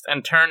Egotist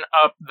and turn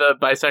up the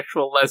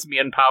bisexual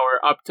lesbian power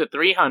up to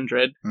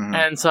 300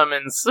 and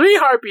summons 3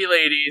 harpy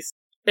ladies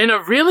in a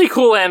really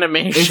cool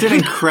animation. It's an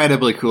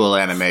incredibly cool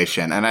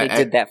animation, and they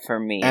did that for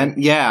me.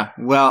 And yeah,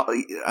 well,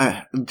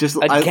 just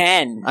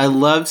again, I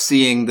love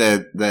seeing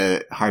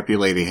the harpy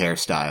lady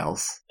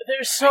hairstyles.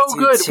 They're so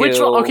good. Too.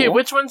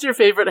 Which one's your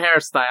favorite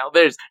hairstyle?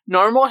 There's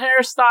normal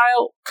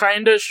hairstyle,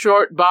 kind of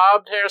short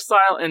bobbed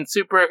hairstyle, and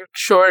super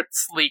short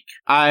sleek.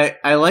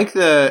 I like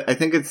I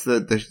think it's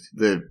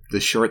the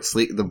short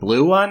sleek, the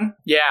blue one.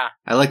 Yeah,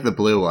 I like the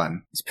blue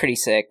one. It's pretty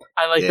sick.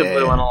 I like the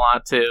blue one a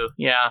lot too.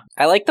 Yeah,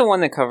 I like the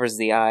one that covers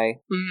the eye.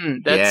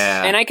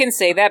 And I can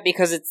say that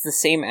because it's the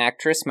same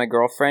actress, my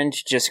girlfriend,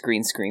 just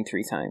green screen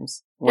 3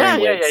 times.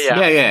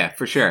 Yeah,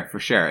 for sure.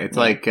 It's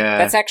like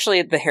that's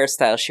actually the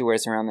hairstyle she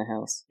wears around the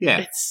house. Yeah,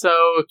 it's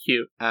so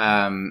cute.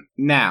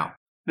 Now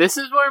this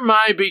is where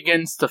Mai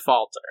begins to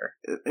falter.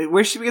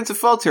 Where she begins to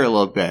falter a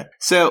little bit.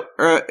 So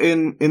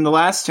in the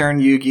last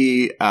turn,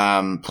 Yugi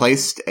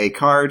placed a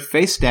card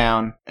face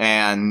down,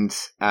 and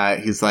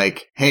he's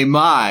like, "Hey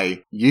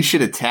Mai, you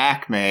should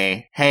attack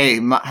me.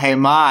 Hey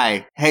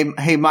Mai,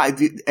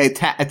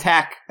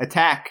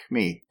 attack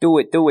me. Do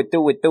it."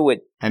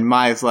 And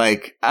Mai's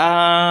like,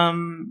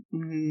 no.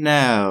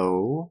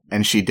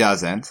 And she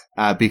doesn't,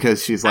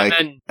 because she's like,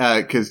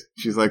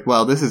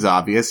 well, this is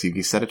obvious.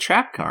 Yugi set a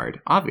trap card,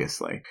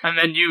 obviously. And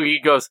then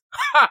Yugi goes,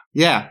 ha!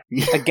 Yeah.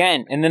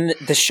 Again. And then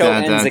the show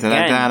ends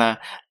again.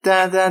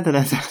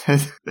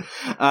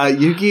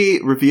 Yugi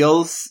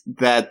reveals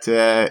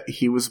that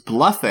he was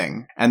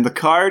bluffing, and the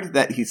card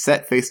that he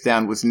set face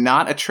down was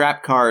not a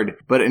trap card,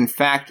 but in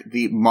fact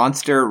the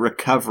monster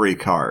recovery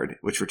card,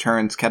 which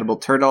returns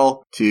Catapult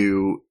Turtle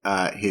to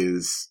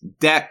his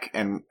deck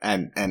and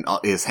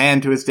his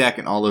hand to his deck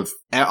and all of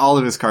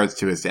his cards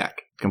to his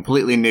deck.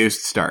 Completely new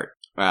start.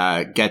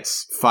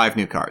 Gets 5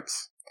 new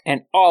cards.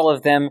 And all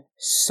of them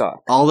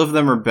suck. All of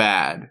them are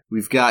bad.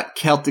 We've got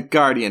Celtic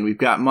Guardian, we've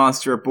got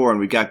Monster Reborn,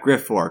 we've got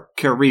Griffor,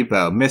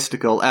 Karibo,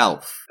 Mystical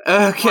Elf.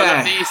 Okay. One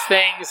of these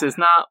things is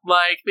not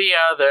like the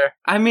other.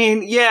 I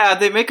mean, yeah,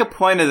 they make a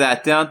point of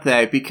that, don't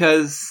they?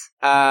 Because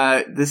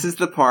this is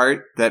the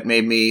part that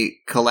made me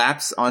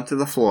collapse onto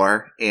the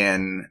floor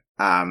in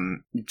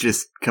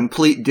just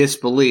complete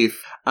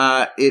disbelief.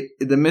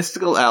 The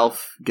Mystical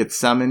Elf gets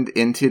summoned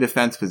into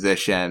defense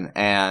position,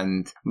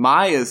 and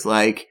Mai is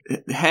like,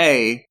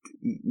 hey,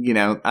 you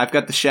know, I've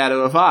got the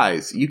Shadow of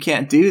Eyes. You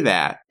can't do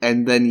that.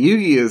 And then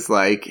Yugi is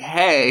like,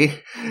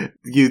 hey,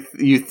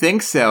 you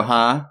think so,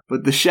 huh?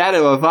 But the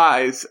Shadow of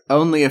Eyes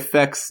only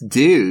affects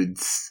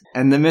dudes.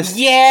 And the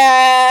Mystical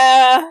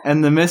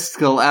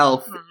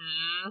Elf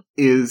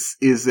is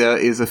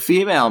a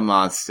female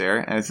monster,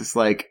 and it's just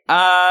like,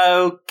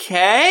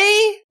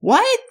 okay,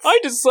 what? I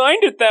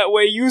designed it that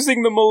way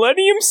using the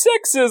Millennium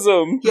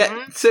sexism.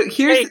 Yeah. So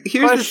here's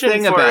the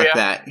thing about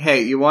that.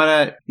 Hey, you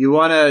wanna?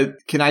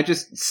 Can I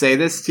just say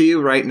this to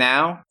you right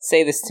now?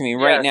 Say this to me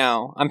right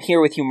now. I'm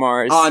here with you,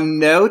 Mars. On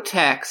no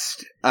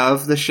text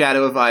of the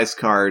Shadow of Eyes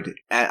card,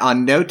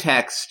 on no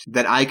text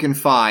that I can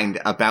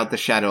find about the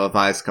Shadow of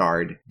Eyes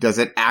card, does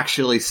it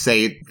actually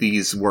say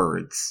these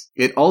words.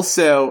 It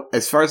also,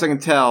 as far as I can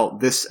tell,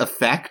 this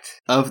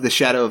effect of the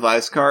Shadow of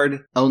Eyes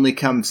card only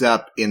comes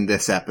up in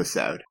this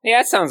episode. Yeah,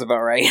 that sounds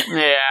about right.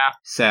 Yeah.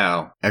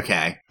 So,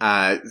 okay.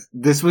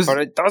 This was...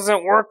 But it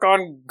doesn't work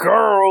on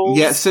girls!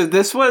 Yeah, so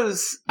this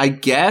was, I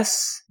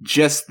guess,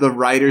 just the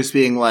writers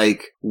being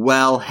like,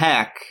 well,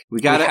 heck, we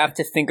have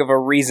to think of a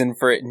reason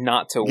for it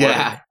not to work.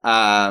 Yeah.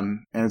 And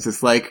it's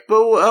just like,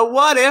 but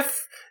what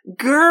if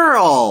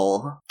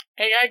girl?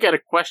 Hey, I got a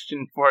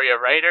question for you,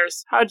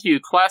 writers. How do you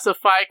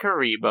classify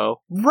Karibo?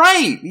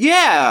 Right,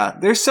 yeah.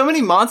 There's so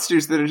many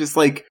monsters that are just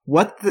like,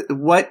 what is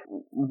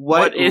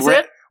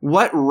it?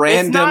 What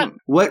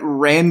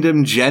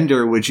random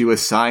gender would you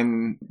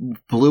assign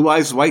Blue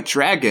Eyes White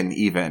Dragon,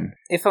 even?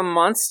 If a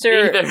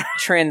monster Neither.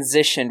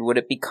 transitioned, would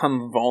it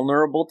become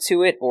vulnerable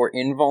to it or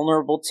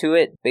invulnerable to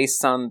it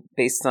based on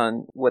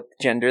what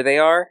gender they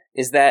are?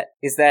 Is that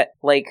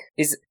like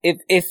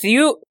if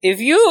you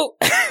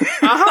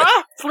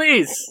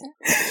Please.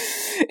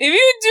 if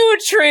you do a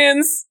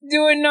trans,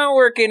 do it not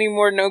work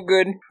anymore, no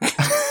good.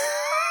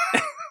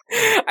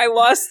 I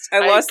lost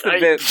the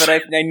bit, but I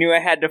knew I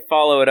had to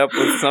follow it up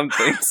with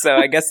something, so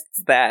I guess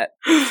it's that.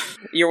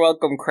 You're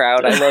welcome,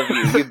 crowd. I love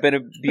you. You've been a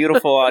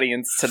beautiful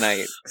audience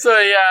tonight. So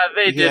yeah,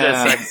 they did a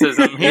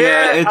sexism here.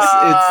 Yeah,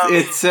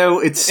 it's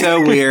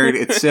so weird.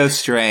 It's so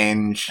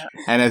strange,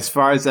 and as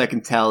far as I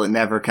can tell, it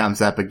never comes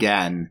up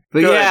again.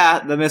 But Good. yeah,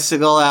 the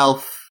mystical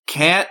elf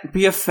can't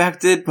be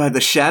affected by the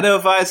Shadow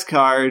of Ice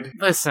card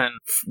Listen,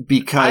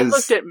 because I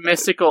looked at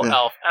Mystical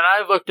Elf, and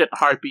I looked at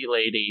Harpy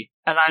Lady,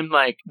 and I'm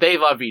like, they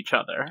love each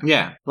other.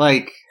 yeah,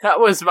 like That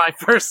was my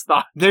first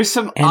thought. there's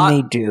some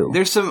They do.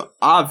 there's some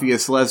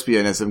obvious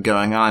lesbianism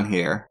going on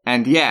here,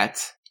 and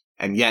yet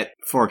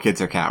 4 kids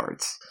are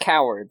cowards.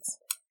 Cowards.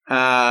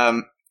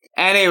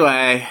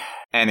 Anyway,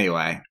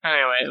 Anyway,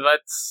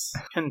 let's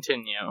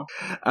continue.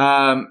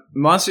 Maya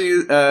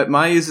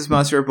uses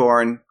Monster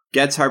Reborn,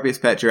 gets Harpy's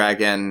pet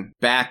dragon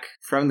back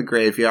from the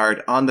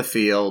graveyard on the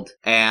field,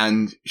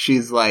 and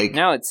she's like,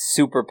 Now it's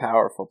super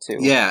powerful too.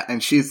 yeah,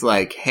 and she's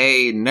like,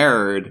 hey,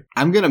 nerd,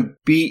 I'm gonna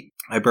beat,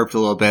 I burped a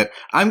little bit,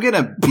 I'm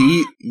gonna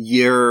beat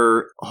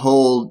your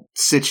whole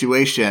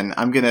situation.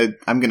 I'm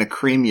gonna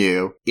cream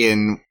you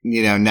in,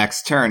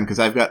 next turn, because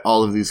I've got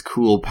all of these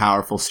cool,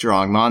 powerful,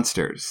 strong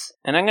monsters.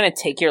 And I'm gonna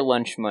take your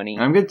lunch money.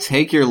 I'm gonna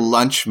take your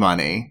lunch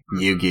money,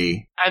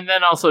 Yugi. And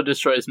then also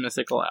destroys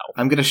Mystical Elf.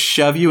 I'm gonna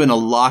shove you in a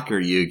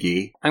locker,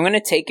 Yugi. I'm gonna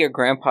take your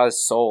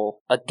grandpa's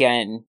soul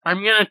again.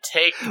 I'm gonna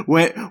take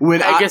When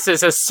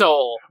Pegasus'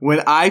 soul.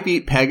 When I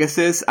beat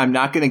Pegasus, I'm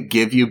not going to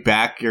give you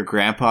back your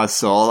grandpa's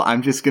soul.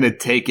 I'm just going to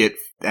take it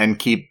and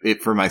keep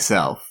it for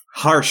myself.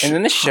 Harsh. And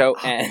then the show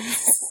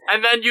ends.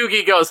 And then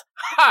Yugi goes,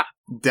 ha!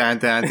 Dun,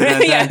 dun,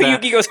 dun, Yeah, dun,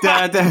 Yugi goes,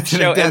 dun, dun, dun,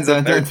 show dun, ends the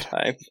dun, dun. third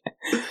time.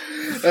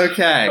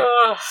 Okay.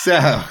 So,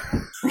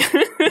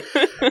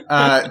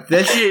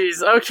 this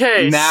Jeez,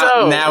 okay,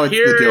 now it's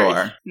the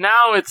door.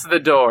 Now it's the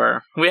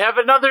door. We have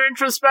another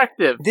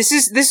introspective. This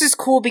is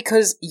cool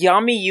because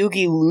Yami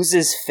Yugi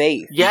loses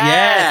faith. Yes!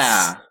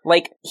 Yeah.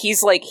 Like,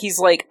 he's like,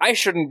 I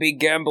shouldn't be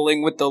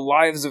gambling with the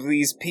lives of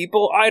these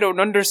people. I don't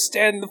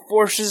understand the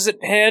forces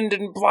at hand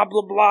and blah,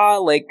 blah, blah.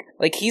 Like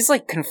he's,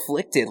 like,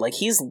 conflicted. Like,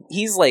 he's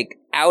like,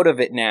 out of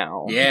it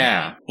now.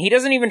 Yeah. He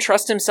doesn't even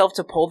trust himself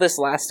to pull this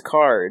last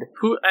card.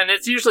 And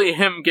it's usually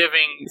him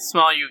giving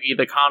small Yugi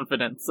the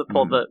confidence to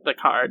pull the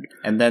card.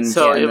 And then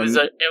So yeah, it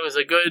was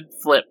a good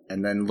flip.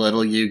 and then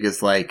little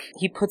Yugi's like,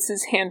 He puts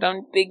his hand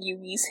on Big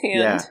Yugi's hand.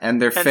 yeah, and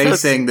they're And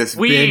facing this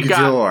big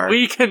door.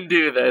 We can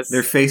do this.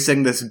 They're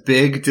facing this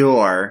big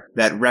door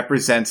that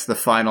represents the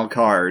final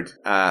card.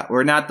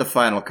 Or not the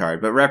final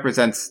card, but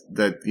represents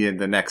the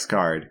next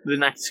card. the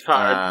next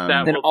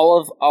card. Then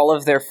all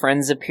of their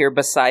friends appear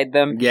beside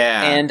them.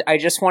 Yeah. And I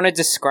just want to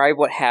describe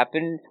what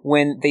happened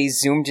when they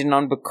zoomed in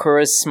on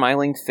Bakura's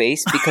smiling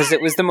face, because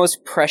it was the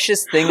most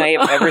precious thing I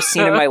have ever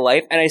seen in my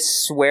life, and I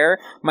swear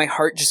my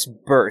heart just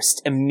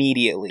burst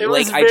immediately. It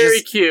was very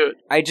cute.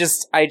 I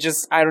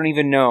don't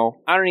even know.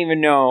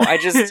 I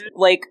just,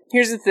 like,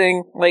 here's the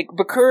thing, like,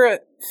 Bakura,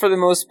 for the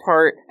most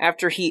part,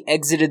 after he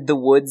exited the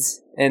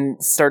woods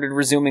and started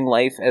resuming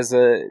life as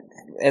a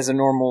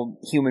normal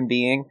human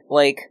being,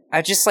 like,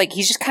 I just, like,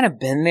 he's just kind of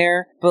been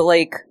there, but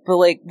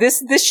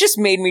this just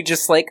made me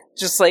just like,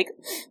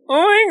 oh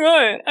my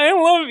god, I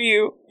love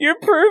you. You're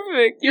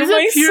perfect. You're He's a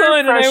my pure, son,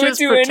 and I would precious,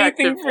 do anything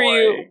protective for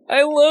you. boy.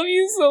 I love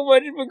you so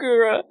much,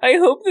 Bakura. I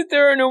hope that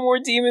there are no more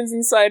demons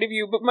inside of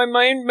you, but my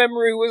mind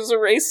memory was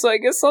erased, so I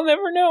guess I'll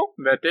never know.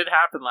 That did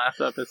happen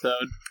last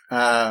episode.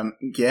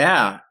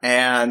 Yeah,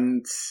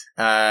 and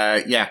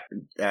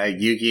Yugi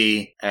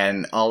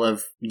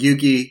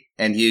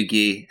and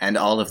Yugi and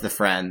all of the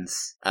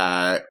friends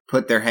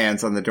put their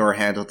hands on the door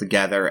handle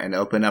together and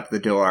open up the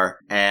door,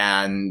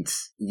 and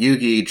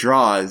Yugi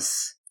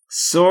draws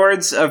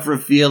Swords of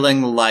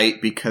Revealing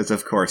Light, because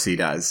of course he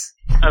does.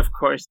 Of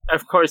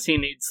course he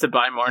needs to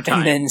buy more time.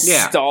 And then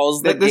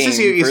stalls the This game is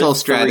Yugi's for whole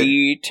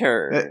strategy. 3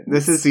 turns.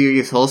 This is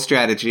Yugi's whole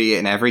strategy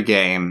in every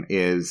game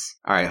is,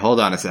 alright, hold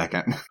on a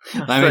second.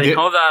 Hold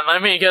on,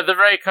 let me get the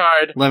right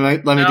card. Let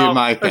me do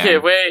my thing. Okay,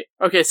 wait.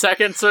 Okay,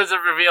 second Swords of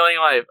Revealing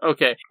Light.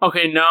 Okay,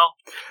 no.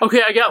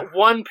 Okay, I got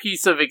one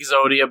piece of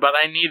Exodia, but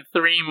I need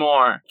 3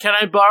 more. Can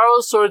I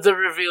borrow Swords of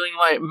Revealing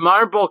Light?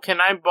 Marble,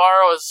 can I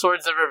borrow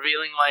Swords of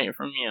Revealing Light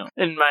from you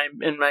in my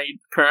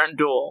current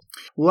duel?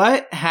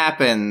 What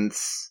happens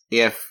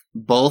if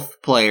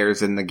both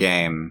players in the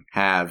game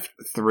have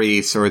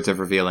 3 Swords of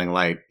Revealing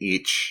Light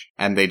each,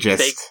 and they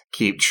just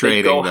keep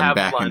trading go them have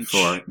back and lunch.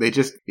 forth? They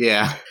just,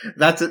 yeah.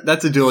 That's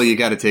a duel you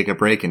gotta take a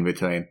break in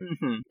between.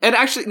 Mm-hmm. And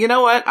actually, you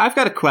know what? I've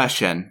got a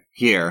question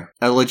here.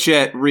 A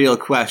legit, real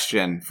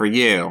question for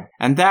you.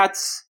 And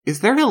that's,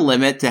 is there a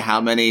limit to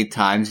how many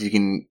times you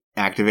can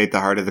activate the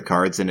heart of the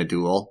cards in a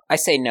duel? I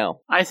say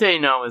no. I say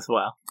no as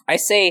well. I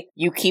say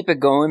you keep it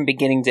going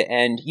beginning to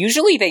end.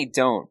 Usually they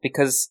don't,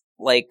 because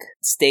like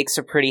stakes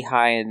are pretty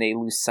high and they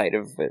lose sight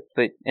of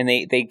it, and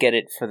they get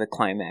it for the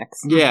climax.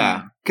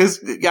 Yeah, because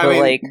I mean,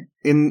 like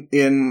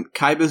in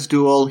Kaiba's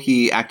duel,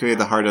 he activated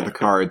the heart of the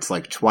cards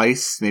like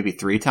twice, maybe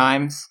 3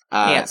 times.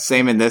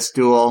 Same in this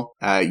duel.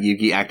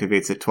 Yugi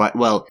activates it twice.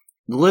 Well,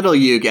 Little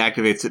Yugi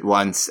activates it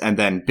once, and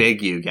then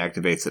Big Yugi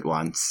activates it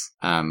once.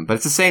 But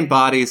it's the same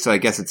body, so I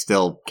guess it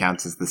still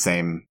counts as the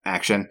same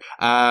action.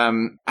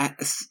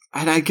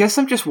 And I guess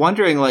I'm just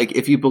wondering, like,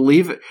 if you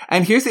believe it.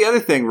 And here's the other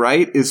thing,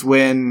 right? Is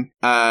when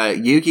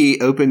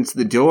Yugi opens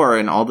the door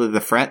and all of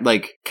the friend,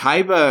 like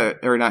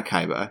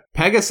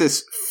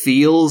Pegasus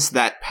feels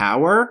that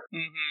power.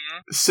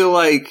 Mm-hmm. So,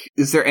 like,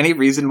 is there any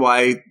reason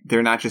why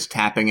they're not just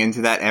tapping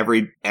into that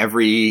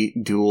every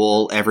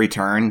duel, every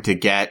turn to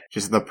get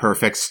just the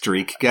perfect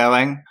streak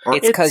going? Or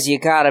it's because you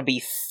gotta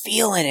be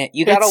feeling it.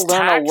 You gotta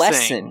learn a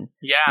lesson.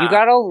 Yeah. You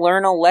gotta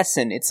learn a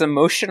lesson. It's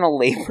emotional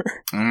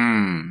labor.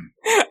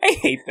 I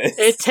hate this.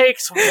 It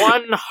takes 1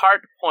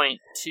 heart point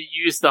to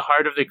use the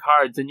heart of the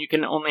cards, and you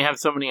can only have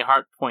so many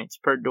heart points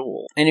per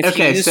duel. And if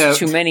you use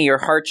too many, your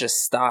heart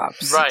just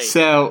stops. Right.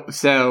 So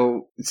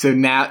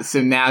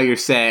now you're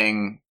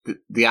saying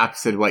the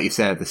opposite of what you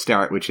said at the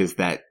start, which is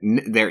that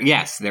there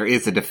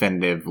is a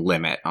definitive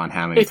limit on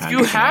how many times. If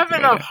you have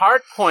enough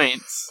heart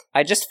points,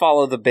 I just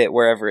follow the bit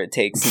wherever it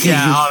takes.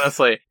 Yeah,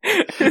 honestly.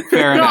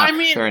 Fair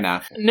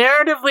enough.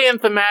 Narratively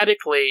and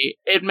thematically,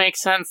 it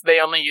makes sense they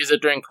only use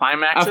it during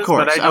climaxes, of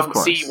course, but I don't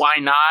see why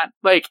not.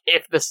 Like,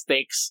 if the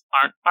stakes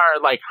are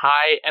like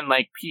high and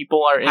like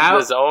people are in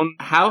the zone.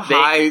 How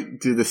high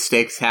do the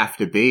stakes have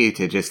to be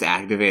to just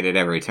activate it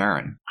every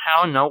turn?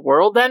 I don't know,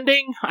 world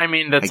ending? I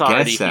mean, that's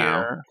already so.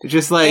 here.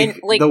 Just like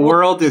the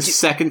world is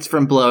seconds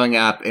from blowing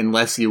up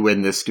unless you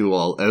win this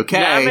duel.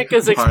 Okay. Namek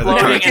is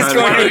exploding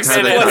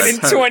in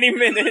 20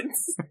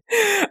 minutes.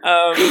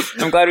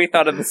 I'm glad we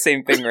thought of the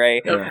same thing,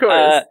 Ray. Of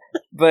course.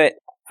 But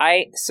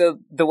so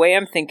the way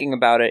I'm thinking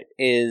about it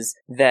is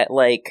that,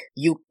 like,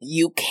 you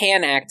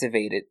can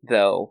activate it,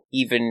 though,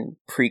 even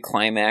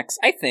pre-climax,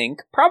 I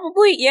think.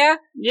 Probably, yeah.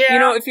 Yeah. You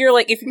know, if you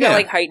got,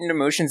 like, heightened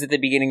emotions at the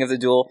beginning of the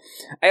duel.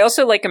 I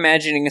also like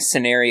imagining a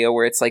scenario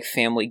where it's, like,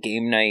 family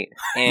game night,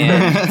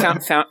 and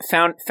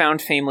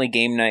found family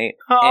game night,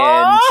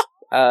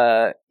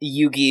 and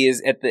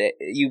Yugi's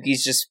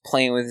just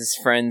playing with his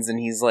friends, and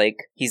he's like,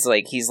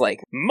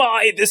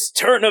 this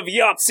turn of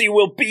Yahtzee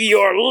will be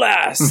your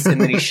last, and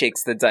then he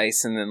shakes the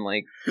dice, and then,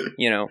 like,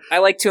 you know, I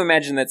like to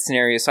imagine that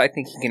scenario, so I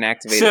think he can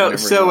activate it.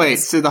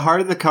 So the heart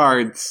of the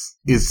cards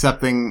is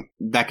something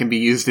that can be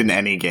used in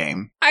any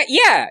game.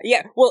 Yeah.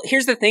 Well,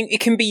 here's the thing. It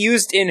can be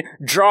used in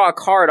draw a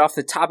card off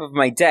the top of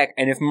my deck,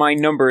 and if my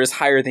number is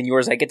higher than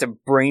yours, I get to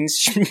brain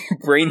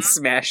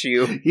smash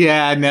you.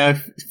 Yeah, no,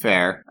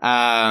 fair.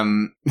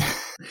 I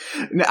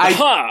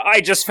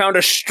just found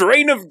a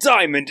strain of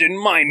diamond in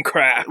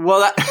Minecraft.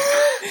 Well,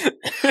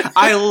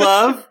 I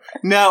love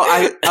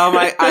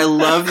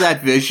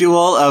that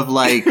visual of,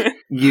 like,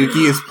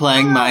 Yugi is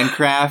playing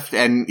Minecraft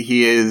and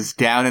he is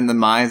down in the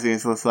mines and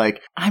he's just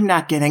like, I'm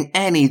not getting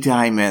any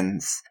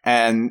diamonds.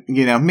 And,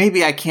 you know,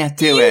 maybe I can't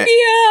do it.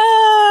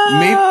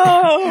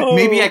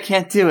 Maybe I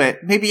can't do it.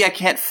 Maybe I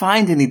can't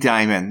find any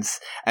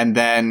diamonds. And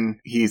then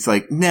he's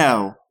like,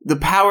 no. The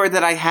power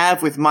that I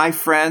have with my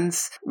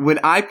friends, when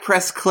I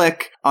press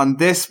click on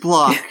this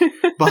block,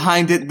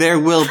 behind it, there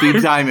will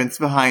be diamonds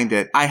behind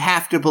it. I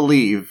have to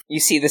believe. You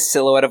see the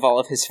silhouette of all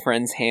of his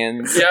friends'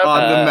 hands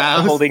on the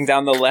mouse, holding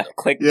down the left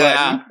click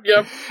button.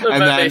 Yep.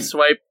 And then they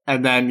swipe.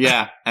 And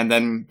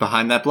then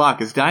behind that block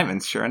is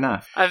diamonds, sure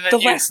enough. The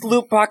last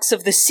loot box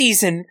of the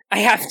season. I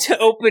have to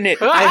open it.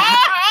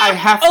 I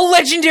have a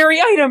legendary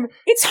item.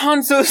 It's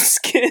Hanzo's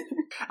skin.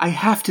 I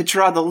have to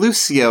draw the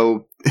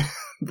Lucio.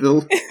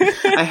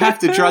 I have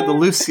to draw the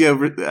Lucio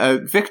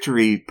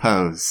victory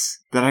pose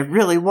that I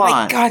really want.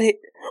 I got it.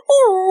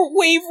 Oh,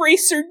 Wave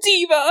Racer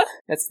Diva.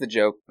 That's the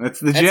joke. That's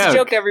the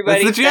joke,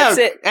 everybody. That's the joke. That's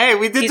it. Hey,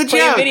 we did He's the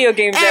playing joke. Video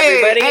games,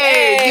 everybody.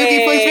 Hey,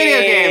 Yugi plays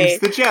video games.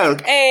 The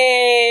joke.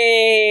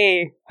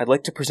 Hey. I'd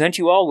like to present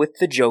you all with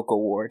the Joke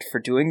Award for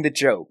doing the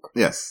joke.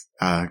 Yes.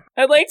 I'd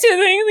like to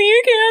thank the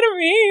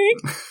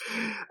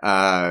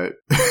Academy.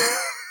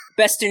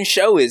 Best in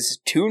show is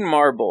Toon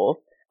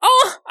Marble.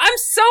 Oh, I'm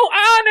so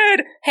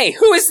honored! Hey,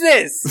 who is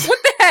this? What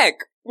the heck?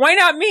 Why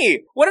not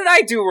me? What did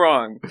I do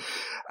wrong?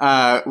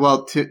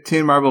 Well,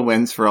 Toon Marble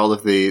wins for all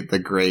of the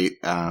great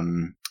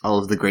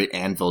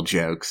Anvil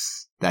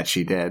jokes that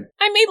she did.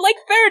 I made like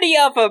 30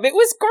 of them. It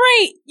was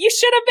great. You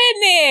should have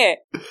been there.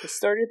 You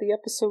started the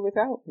episode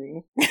without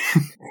me.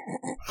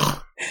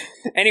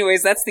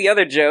 Anyways, that's the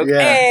other joke. Yeah.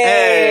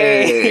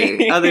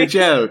 Hey! Other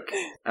joke.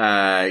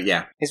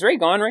 Yeah. Is Ray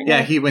gone right now?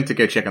 Yeah, he went to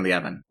go check on the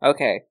oven.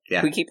 Okay.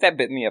 Yeah. We keep that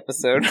bit in the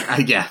episode.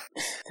 Yeah.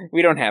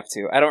 We don't have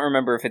to. I don't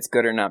remember if it's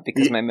good or not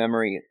because my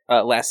memory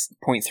lasts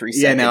 0.3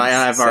 seconds. Yeah, no,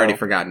 I've already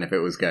forgotten if it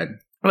was good.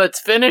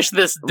 Let's finish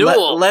this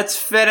duel. Let's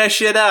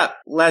finish it up.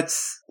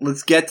 Let's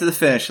get to the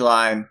finish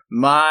line.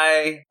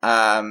 Mai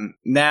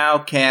now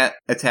can't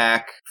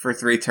attack for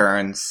 3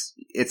 turns.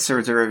 It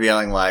serves a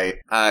revealing light.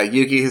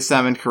 Yugi has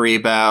summoned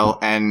Karibo,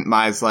 and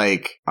Mai's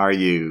like, "Are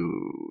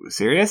you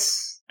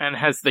serious?" And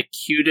has the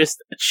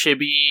cutest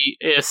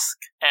chibi-esque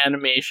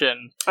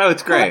animation. Oh,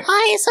 it's great. Her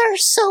eyes are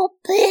so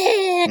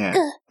big.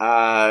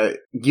 Yeah.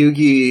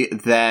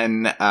 Yugi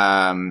then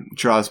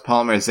draws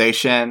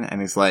polymerization, and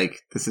he's like,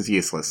 "This is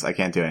useless. I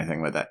can't do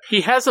anything with it."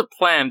 He has a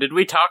plan. Did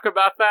we talk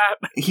about that?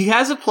 He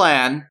has a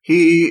plan.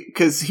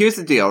 Because here's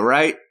the deal,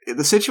 right?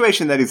 The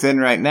situation that he's in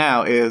right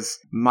now is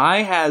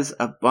Mai has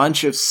a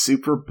bunch of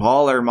super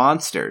baller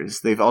monsters.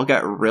 They've all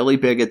got really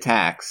big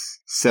attacks.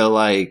 So,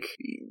 like,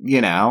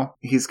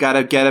 he's got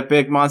to get a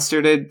big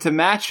monster to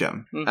match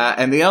him. Mm-hmm.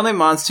 And the only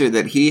monster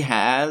that he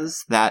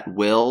has that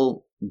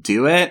will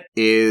do it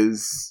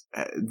is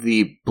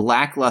the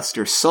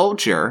Blackluster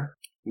Soldier,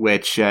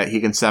 which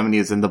he can summon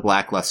using the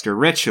Blackluster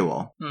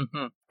Ritual.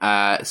 Mm-hmm.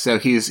 So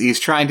he's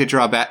trying to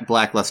draw back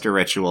Blackluster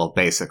Ritual,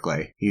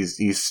 basically.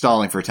 He's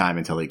stalling for time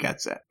until he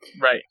gets it.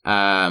 Right.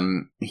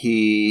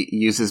 He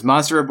uses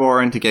Monster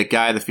Reborn to get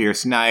Gaia the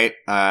Fierce Knight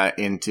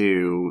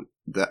onto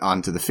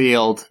the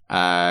field,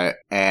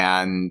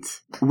 and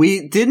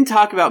we didn't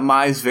talk about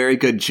Mai's very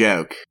good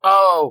joke.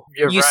 Oh,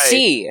 you're right. You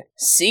see,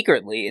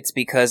 secretly, it's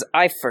because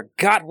I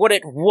forgot what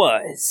it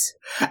was.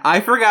 I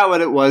forgot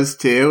what it was,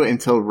 too,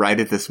 until right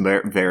at this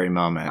very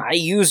moment. I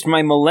used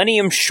my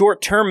Millennium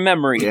short-term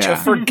memory to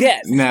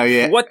forget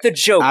what the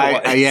joke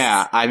was.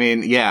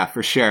 Yeah,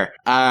 for sure.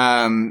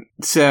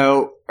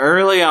 So,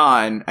 early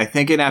on, I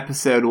think in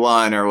episode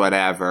 1 or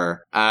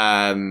whatever,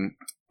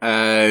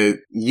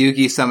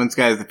 Yugi summons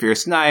Gaia the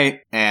Fierce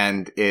Knight,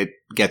 and it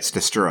gets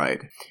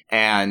destroyed.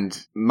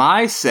 And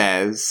Mai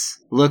says,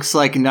 "Looks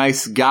like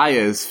nice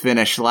Gaia's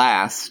finish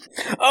last."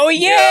 Oh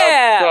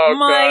yeah! Oh,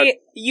 Mai, God.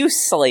 you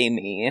slay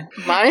me.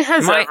 Mai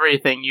has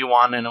everything you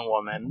want in a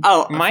woman.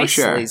 Oh, Mai for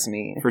sure. slays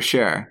me. For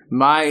sure.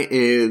 Mai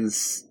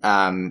is,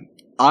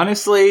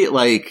 honestly,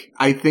 like,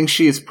 I think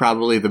she is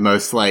probably the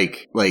most,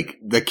 like,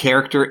 the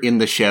character in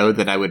the show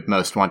that I would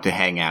most want to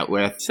hang out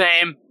with.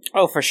 Same.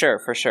 Oh, for sure,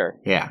 for sure.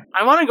 Yeah.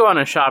 I want to go on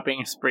a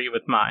shopping spree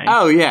with Mai.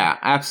 Oh, yeah,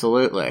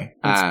 absolutely.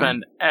 And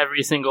spend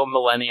every single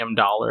Millennium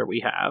dollar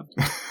we have.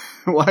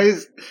 Why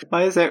is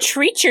that?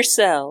 Treat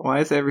yourself. Why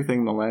is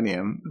everything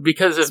Millennium?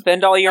 Because if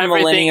spend all your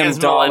everything Millennium is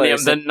dollars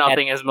Millennium, then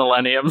nothing is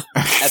Millennium.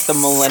 At the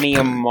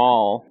Millennium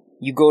Mall.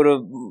 You go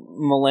to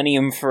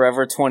Millennium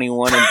Forever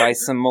 21 and buy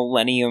some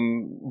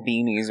Millennium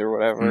beanies or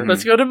whatever. Mm-hmm.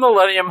 Let's go to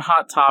Millennium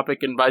Hot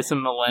Topic and buy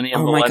some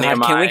Millennium God, can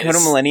we go to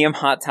eyes. Millennium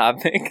Hot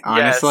Topic?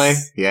 Honestly?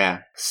 Yes. Yeah.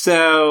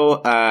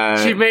 So,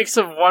 she makes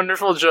a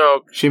wonderful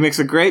joke. She makes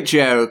a great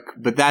joke,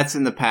 but that's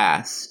in the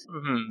past.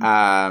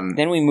 Mm-hmm.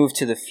 Then we move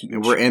to the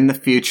future. We're in the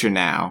future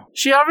now.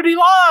 She already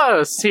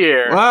lost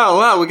here.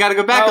 Whoa, we gotta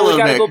go back a little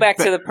bit. We gotta go back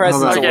to the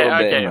present a little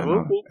bit.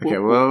 Okay,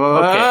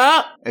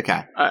 whoa.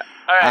 Okay.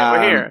 Alright,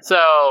 we're here. So,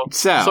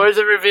 So, Swords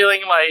of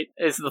Revealing Light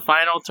is the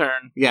final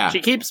turn. yeah.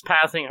 She keeps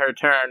passing her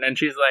turn, and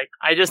she's like,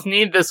 I just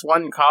need this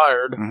one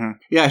card. Mm-hmm.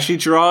 Yeah, she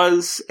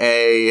draws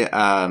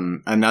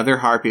another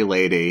Harpy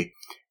Lady,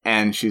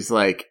 and she's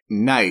like,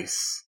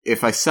 nice.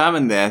 If I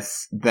summon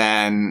this,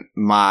 then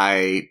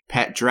my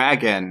pet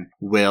dragon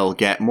will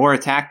get more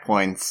attack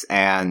points,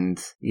 and,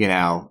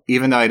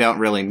 even though I don't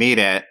really need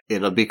it,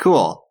 it'll be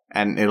cool.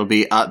 And it'll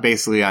be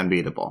basically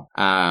unbeatable.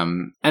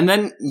 And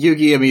then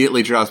Yugi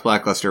immediately draws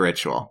Blackluster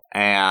Ritual.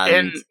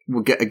 And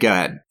go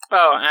ahead.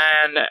 Oh,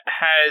 and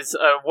has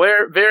a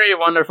very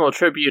wonderful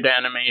tribute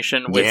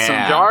animation with some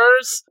Yeah.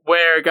 jars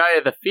where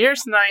Gaia the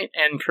Fierce Knight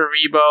and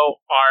Karibo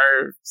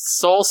are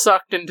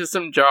soul-sucked into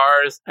some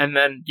jars, and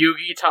then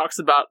Yugi talks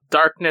about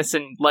darkness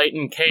and light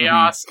and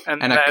chaos,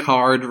 and And then a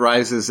card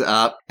rises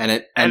up, and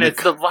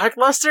it's the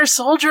Blackluster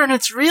Soldier, and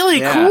it's really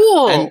Yeah.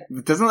 cool!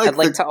 And doesn't I'd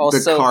like to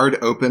also- the card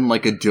open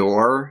like a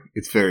door?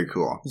 It's very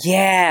cool.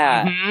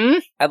 Yeah.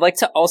 Mhm. I'd like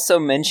to also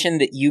mention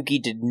that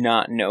Yugi did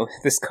not know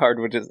this card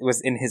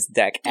was in his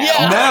deck at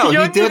Yeah, No, he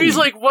young didn't. Yugi's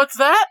like, what's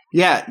that?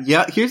 Yeah.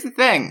 Here's the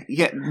thing.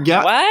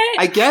 Yeah. What?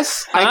 I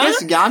guess Huh?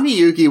 Yami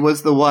Yugi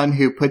was the one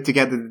who put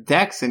together the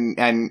decks,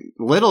 and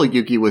little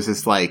Yugi was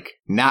just like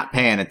not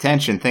paying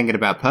attention, thinking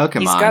about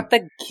Pokemon.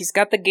 He's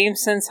got the game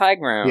sense high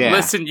ground. Yeah.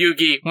 Listen,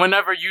 Yugi,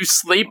 whenever you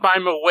sleep,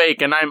 I'm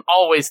awake, and I'm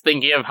always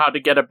thinking of how to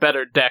get a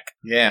better deck.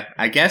 Yeah,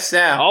 I guess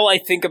so. All I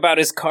think about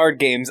is card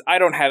games. I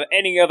don't have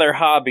any other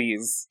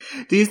hobbies.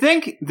 Do you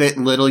think that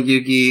little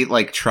Yugi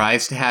like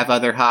tries to have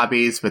other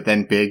hobbies, but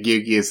then big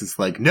Yugi is just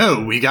like,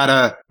 no, we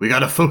gotta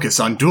focus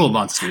on duel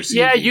monsters.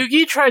 Yeah,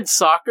 Yugi tried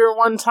soccer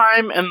one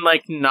time and,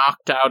 like,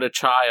 knocked out a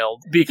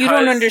child. Because You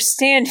don't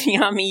understand,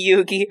 Yami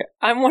Yugi.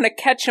 I want to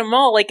catch them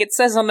all like it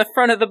says on the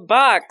front of the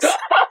box.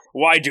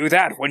 Why do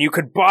that when you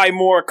could buy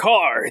more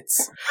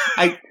cards?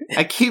 I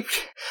keep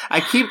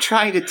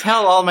trying to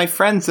tell all my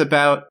friends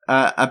about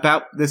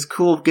this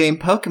cool game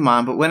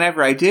Pokemon, but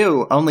whenever I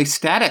do, only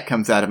static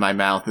comes out of my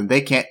mouth, and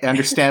they can't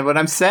understand what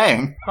I'm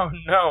saying. Oh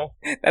no!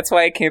 That's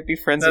why I can't be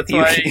friends That's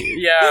with you. why,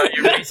 yeah,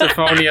 your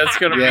misophonia is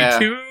going to Yeah.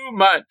 be too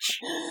much.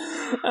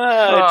 Oh,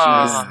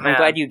 jeez. man. I'm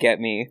glad you get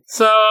me.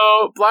 So,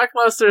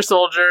 Blackluster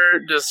Soldier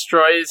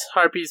destroys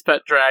Harpy's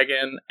pet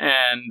dragon,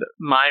 and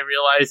Mai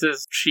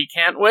realizes she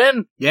can't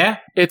win. Yeah,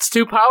 It's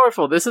too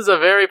powerful. This is a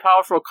very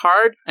powerful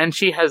card, and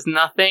she has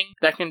nothing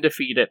that can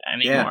defeat it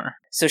anymore.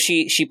 So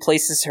she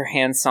places her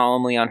hand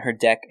solemnly on her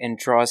deck and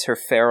draws her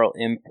feral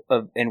imp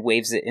and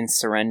waves it in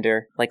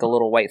surrender, like a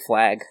little white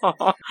flag.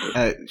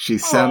 she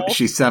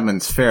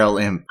summons Feral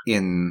Imp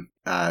in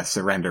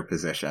surrender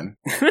position.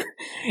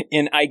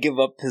 In I give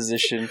up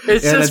position.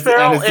 It's Yeah, just that's-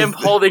 Feral and it's Imp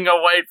just- holding a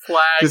white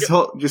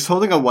flag. Just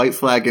holding a white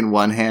flag in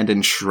one hand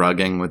and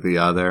shrugging with the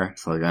other.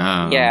 It's like,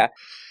 oh. Yeah.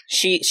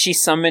 She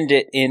summoned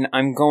it in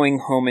I'm going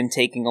home and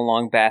taking a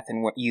long bath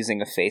and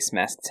using a face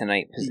mask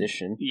tonight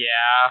position.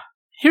 Yeah.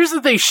 Here's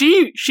the thing,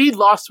 she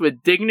lost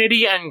with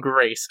dignity and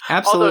grace.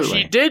 Absolutely. Although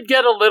she did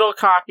get a little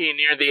cocky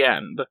near the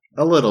end.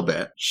 A little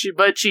bit.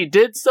 But she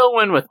did still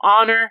win with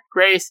honor,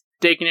 grace,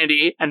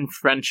 dignity, and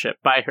friendship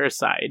by her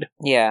side.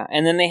 Yeah,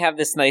 and then they have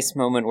this nice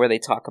moment where they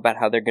talk about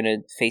how they're gonna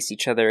face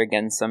each other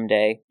again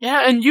someday.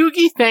 Yeah, and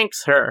Yugi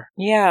thanks her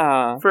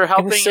Yeah. for it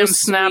helping was so him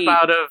snap sweet.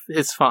 out of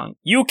his funk.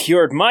 You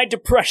cured my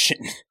depression.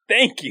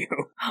 Thank you.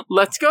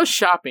 Let's go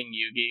shopping,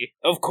 Yugi.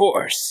 Of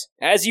course.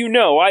 As you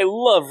know, I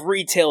love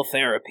retail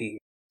therapy.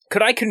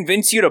 Could I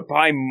convince you to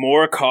buy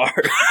more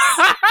cards?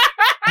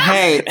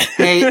 Hey.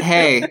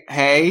 Hey.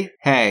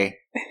 Hey.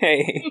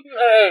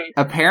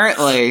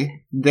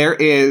 Apparently,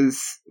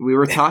 we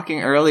were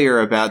talking earlier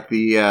about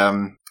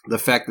the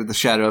fact that the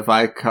Shadow of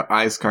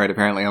Eyes card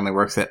apparently only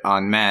works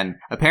on men.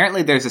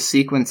 Apparently, there's a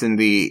sequence in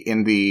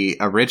the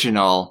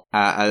original,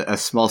 a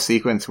small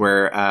sequence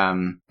where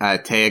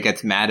Taya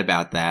gets mad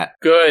about that.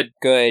 Good.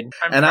 Good. And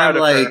proud I'm of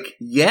her. like,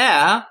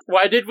 yeah,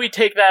 Why did we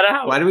take that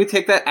out? why do we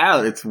take that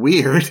out? It's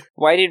weird.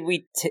 Why did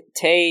we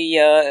take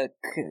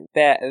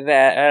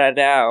that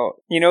out?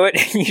 You know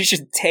what? You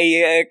should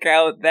take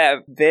out that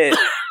bit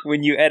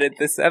when you edit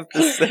this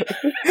episode.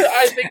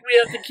 I think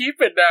we have to keep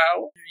it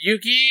now.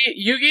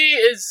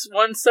 Yugi is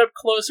one step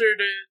closer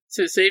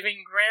to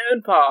saving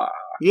Grandpa.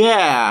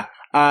 Yeah.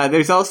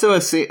 There's also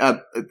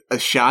a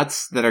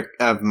shots that are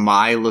of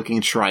Mai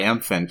looking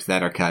triumphant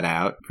that are cut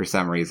out for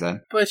some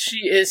reason. But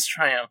she is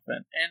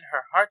triumphant. In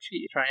her heart, she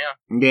is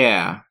triumphant.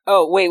 Yeah.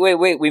 Oh, wait.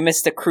 We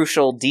missed a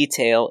crucial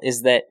detail,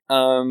 is that,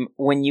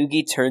 when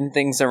Yugi turned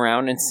things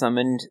around and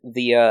summoned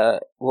the,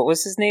 what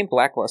was his name?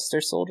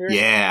 Blackluster Soldier?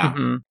 Yeah.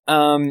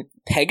 Mm-hmm.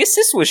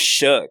 Pegasus was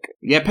shook.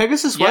 Yeah,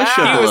 Pegasus was Yeah.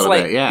 shook a He was little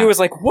like, bit, yeah. he was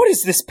like, what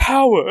is this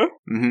power?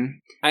 Mm-hmm.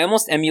 I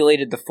almost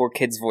emulated the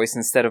 4Kids voice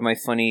instead of my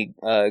funny,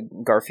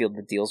 Garfield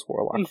the Deals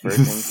Warlock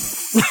version.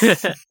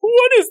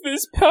 What is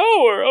this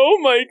power? Oh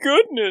my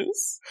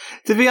goodness.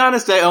 To be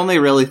honest, I only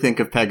really think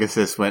of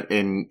Pegasus when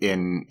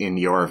in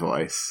your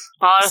voice.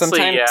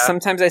 Honestly,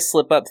 Sometimes I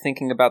slip up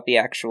thinking about the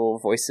actual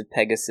voice of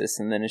Pegasus,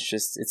 and then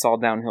it's all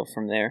downhill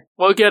from there.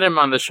 We'll get him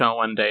on the show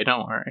one day,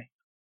 don't worry.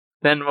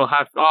 Then we'll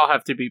all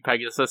have to be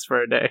Pegasus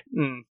for a day.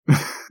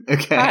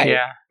 Okay. Hi.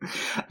 Yeah.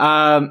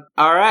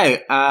 All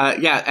right.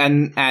 Yeah.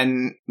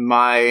 And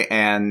Mai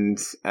and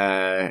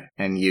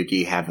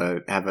Yugi have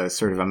a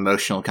sort of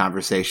emotional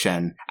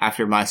conversation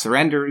after Mai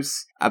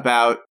surrenders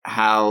about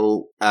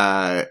how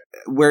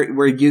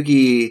where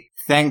Yugi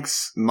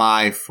thanks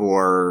Mai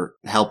for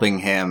helping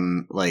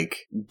him like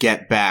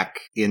get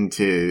back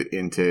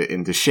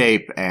into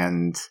shape,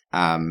 and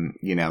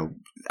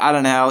I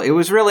don't know. It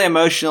was really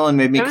emotional and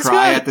made me It was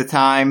cry good. at the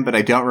time, but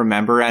I don't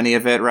remember any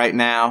of it right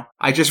now.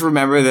 I just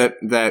remember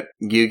that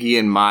Yugi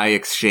and Mai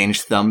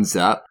exchanged thumbs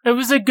up. It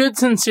was a good,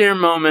 sincere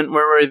moment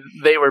where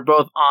they were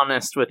both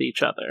honest with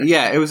each other.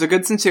 Yeah, it was a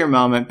good, sincere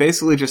moment.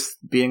 Basically just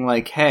being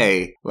like,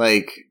 hey,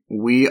 like,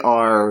 we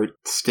are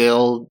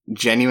still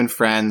genuine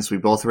friends. We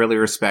both really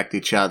respect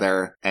each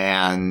other.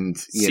 And,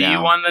 See you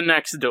on the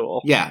next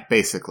duel. Yeah,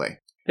 basically.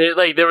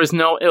 There was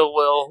no ill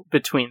will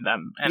between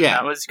them, and Yeah.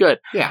 that was good.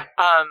 Yeah.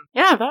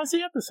 Yeah, that was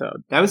the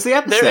episode. That was the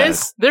episode. There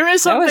is That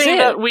was something it.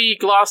 that we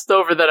glossed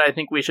over that I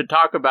think we should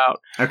talk about,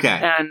 Okay.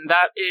 and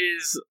that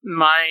is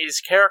Mai's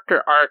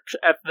character arc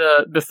at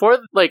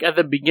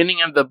the beginning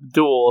of the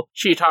duel.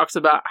 She talks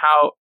about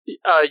how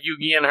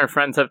Yugi and her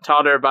friends have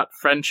taught her about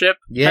friendship.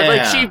 Yeah.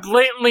 And, she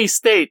blatantly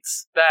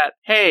states that,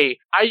 hey,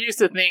 I used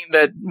to think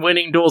that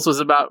winning duels was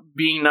about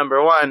being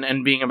number one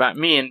and being about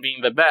me and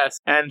being the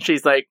best. And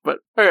she's like, but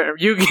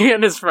Yugi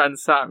and his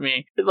friends taught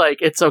me, like,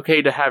 it's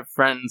okay to have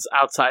friends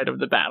outside of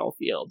the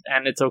battlefield.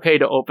 And it's okay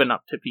to open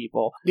up to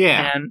people.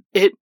 Yeah. And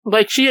it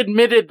like she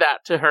admitted that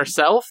to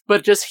herself,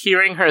 but just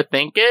hearing her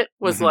think it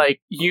was Mhm. like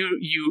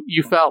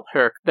you felt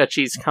her that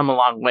she's come a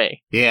long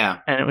way, Yeah.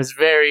 and it was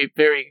very,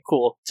 very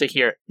cool to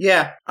hear.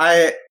 Yeah,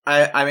 I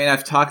mean,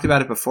 I've talked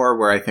about it before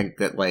where I think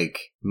that, like,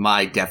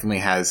 Mai definitely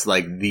has,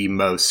 like, the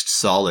most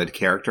solid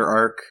character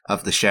arc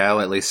of the show,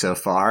 at least so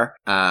far.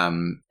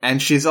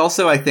 And she's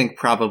also, I think,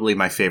 probably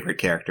my favorite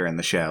character in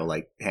the show,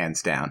 like,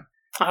 hands down.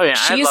 Oh yeah,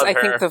 She's, I I love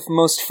her. think, the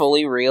most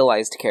fully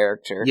realized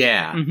character.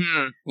 Yeah.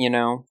 Mm-hmm. You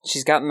know,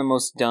 she's gotten the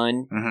most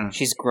done. hmm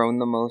She's grown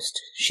the most.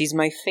 She's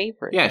my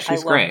favorite. Yeah, I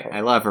she's love great. her.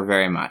 I love her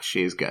very much.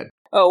 She's good.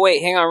 Oh,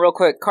 wait, hang on real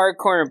quick. Card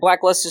Corner,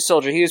 Blackluster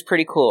Soldier. He was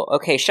pretty cool.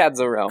 Okay,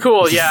 Shadow's Realm.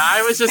 Cool. Yeah,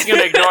 I was just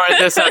gonna ignore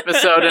this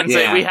episode and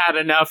say Yeah. we had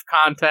enough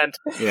content.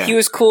 Yeah. He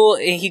was cool,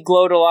 and he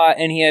glowed a lot,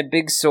 and he had a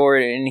big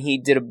sword, and he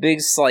did a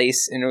big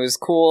slice, and it was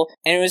cool,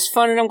 and it was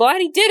fun, and I'm glad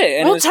he did it.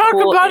 And it We'll was talk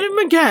cool. about him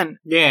again.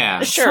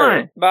 Yeah. It's Sure.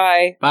 fine.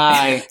 Bye.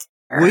 Bye.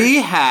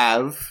 We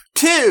have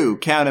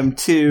count 'em,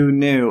 two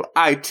new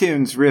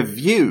iTunes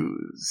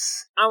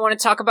reviews. I want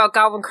to talk about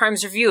Goblin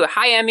Crimes Review.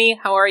 Hi, Emmy.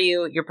 How are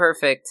you? You're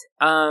perfect.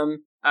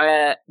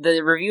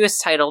 The review is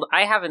titled,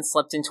 I Haven't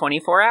Slept in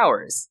 24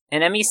 Hours.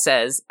 And Emmy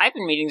says, I've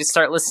been meaning to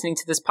start listening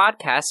to this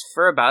podcast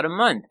for about a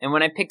month. And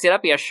when I picked it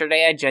up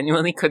yesterday, I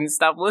genuinely couldn't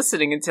stop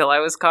listening until I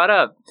was caught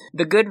up.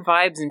 The good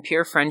vibes and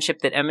pure friendship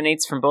that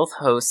emanates from both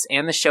hosts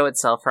and the show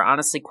itself are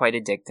honestly quite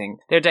addicting.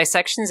 Their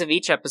dissections of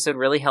each episode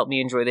really helped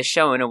me enjoy the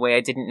show in a way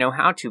I didn't know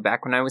how to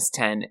back when I was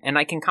 10. And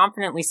I can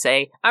confidently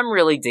say, I'm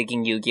really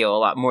digging Yu-Gi-Oh! A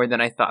lot more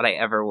than I thought I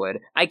ever would.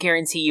 I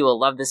guarantee you will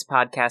love this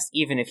podcast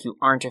even if you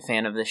aren't a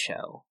fan of the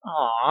show.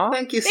 Aw.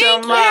 Thank you so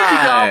Thank you,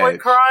 Goblin much.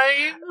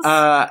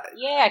 Crimes.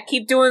 Yeah,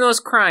 keep doing those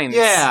crimes.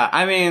 Yeah,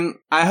 I mean,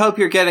 I hope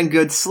you're getting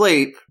good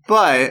sleep,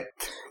 but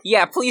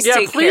Yeah, please Yeah,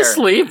 take please care.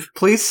 sleep.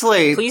 please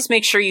sleep. Please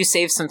make sure you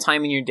save some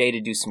time in your day to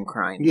do some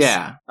crimes.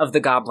 Yeah, Of the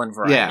goblin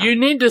variety. Yeah. You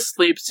need to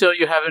sleep so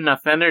you have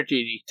enough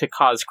energy to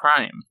cause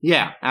crime.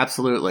 yeah,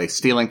 absolutely.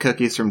 Stealing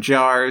cookies from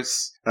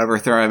jars,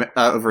 overthrowing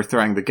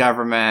the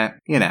government,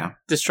 you know.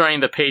 Destroying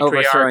the patriarchy.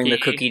 Overthrowing the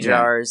cookie Yeah.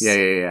 jars.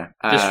 Yeah.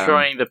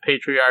 Destroying the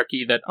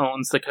patriarchy that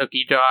owns the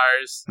cookie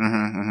jars.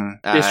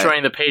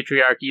 Destroying the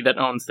patriarchy that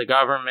owns the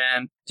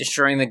government.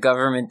 Destroying the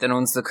government that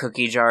owns the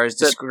cookie jars.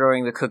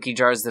 Destroying the cookie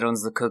jars that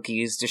owns the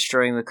cookies.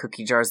 Destroying the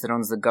cookie jars that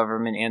owns the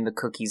government and the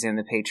cookies and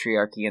the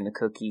patriarchy and the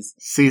cookies.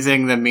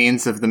 seizing the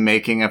means of the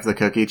making of the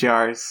cookie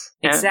jars.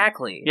 And-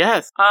 Exactly.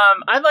 Yes.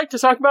 I'd like to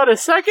talk about a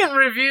second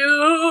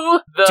review.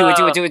 Do it.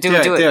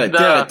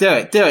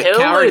 Do it.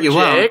 Coward, you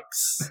won't.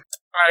 Hillagix.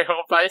 I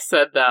hope I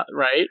said that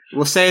right.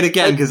 We'll say it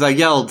again because I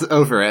yelled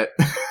over it.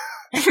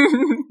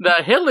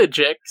 The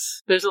Hillagix,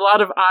 there's a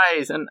lot of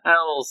I's and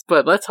L's,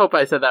 but let's hope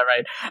I said that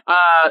right,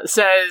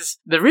 says,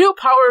 The Real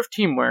Power of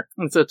Teamwork.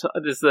 And so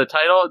this is the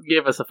title. It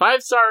gave us a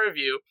 5-star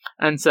review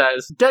and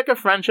says, Deck of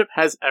Friendship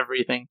has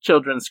everything.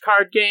 Children's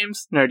card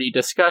games, nerdy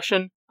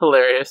discussion,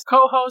 hilarious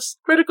co-hosts,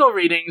 critical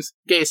readings,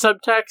 gay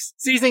subtext,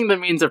 seizing the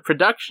means of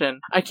production.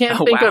 I can't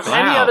Oh, think wow. of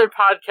any other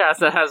podcast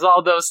that has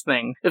all those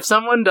things. If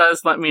someone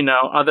does, let me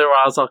know.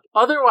 Otherwise,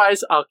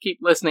 I'll keep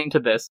listening to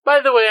this. By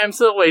the way, I'm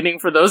still waiting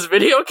for those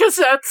video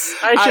cassettes.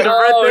 I should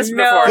have read this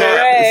before.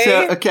 Ray.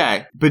 So,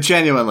 okay, but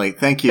genuinely,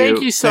 thank you.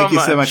 Thank you so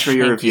much for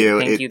your review.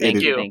 Thank you.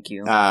 Thank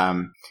you.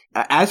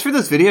 As for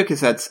those video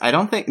cassettes, I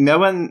don't think no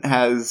one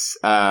has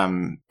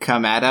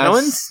come at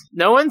us.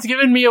 No one's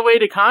given me a way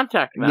to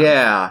contact them.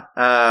 Yeah.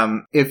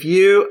 If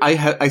you,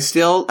 I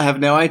still have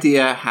no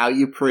idea how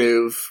you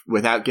prove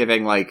without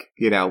giving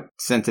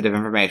sensitive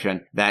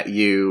information that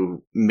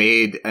you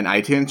made an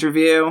iTunes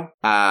review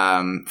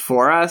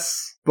for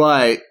us.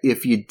 But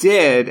if you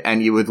did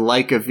and you would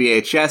like a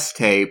VHS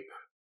tape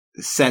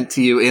sent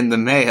to you in the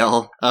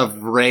mail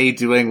of Ray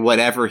doing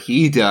whatever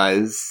he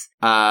does,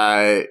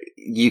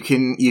 you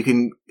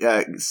can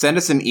send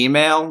us an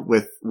email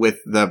with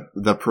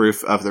the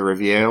proof of the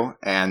review,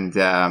 and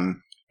our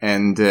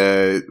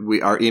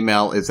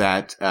email is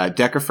at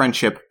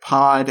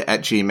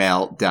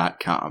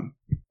deckofriendshippod@gmail.com.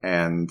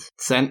 And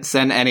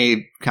send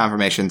any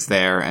confirmations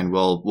there, and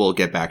we'll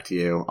get back to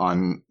you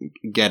on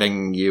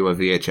getting you a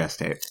VHS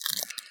tape.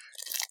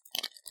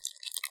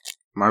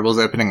 Marble's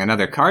opening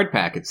another card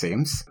pack, it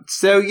seems.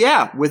 So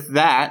yeah, with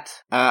that,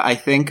 I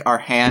think our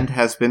hand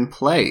has been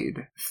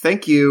played.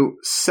 Thank you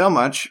so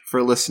much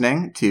for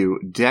listening to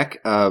Deck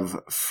of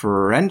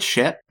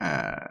Friendship.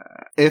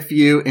 If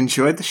you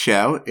enjoyed the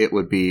show, it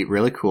would be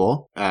really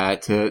cool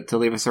to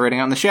leave us a rating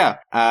on the show.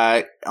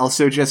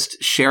 Also,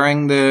 just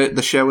sharing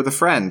the show with a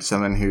friend,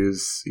 someone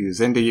who's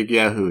into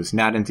Yu-Gi-Oh, who's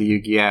not into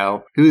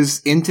Yu-Gi-Oh, who's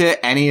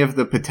into any of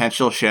the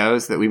potential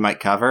shows that we might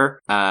cover.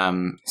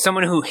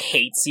 Someone who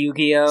hates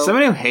Yu-Gi-Oh.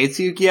 Someone who hates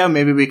Yu-Gi-Oh,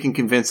 maybe we can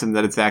convince them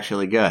that it's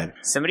actually good.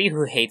 Somebody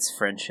who hates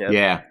friendship.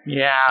 Yeah.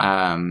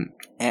 Yeah.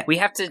 We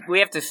have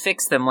to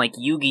fix them like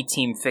Yugi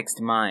Team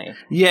fixed Mai.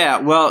 Yeah,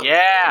 well,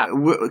 Yeah.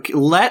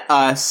 let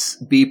us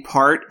be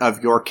part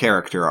of your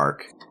character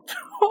arc.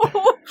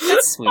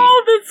 That's sweet.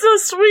 Oh, that's so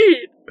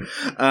sweet.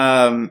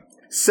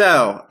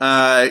 So,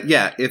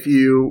 if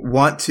you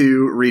want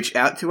to reach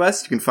out to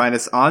us, you can find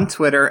us on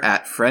Twitter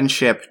at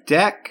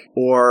FriendshipDeck,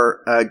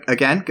 or,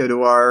 again, go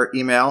to our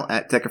email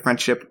at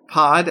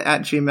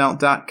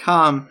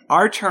deckofriendshippod@gmail.com.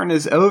 Our turn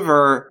is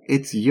over.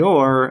 It's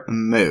your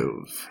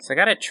move. So I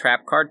got a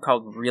trap card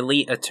called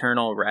Really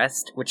Eternal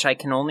Rest, which I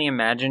can only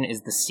imagine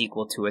is the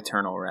sequel to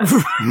Eternal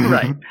Rest.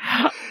 Right.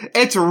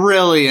 It's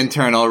really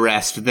Eternal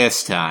Rest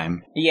this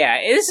time.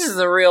 Yeah, this is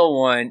the real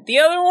one. The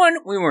other one,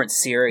 we weren't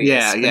serious.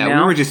 Yeah, but yeah,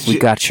 now we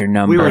got your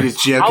number. We were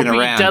just joking I'll be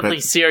around.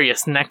 deadly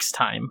serious next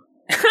time.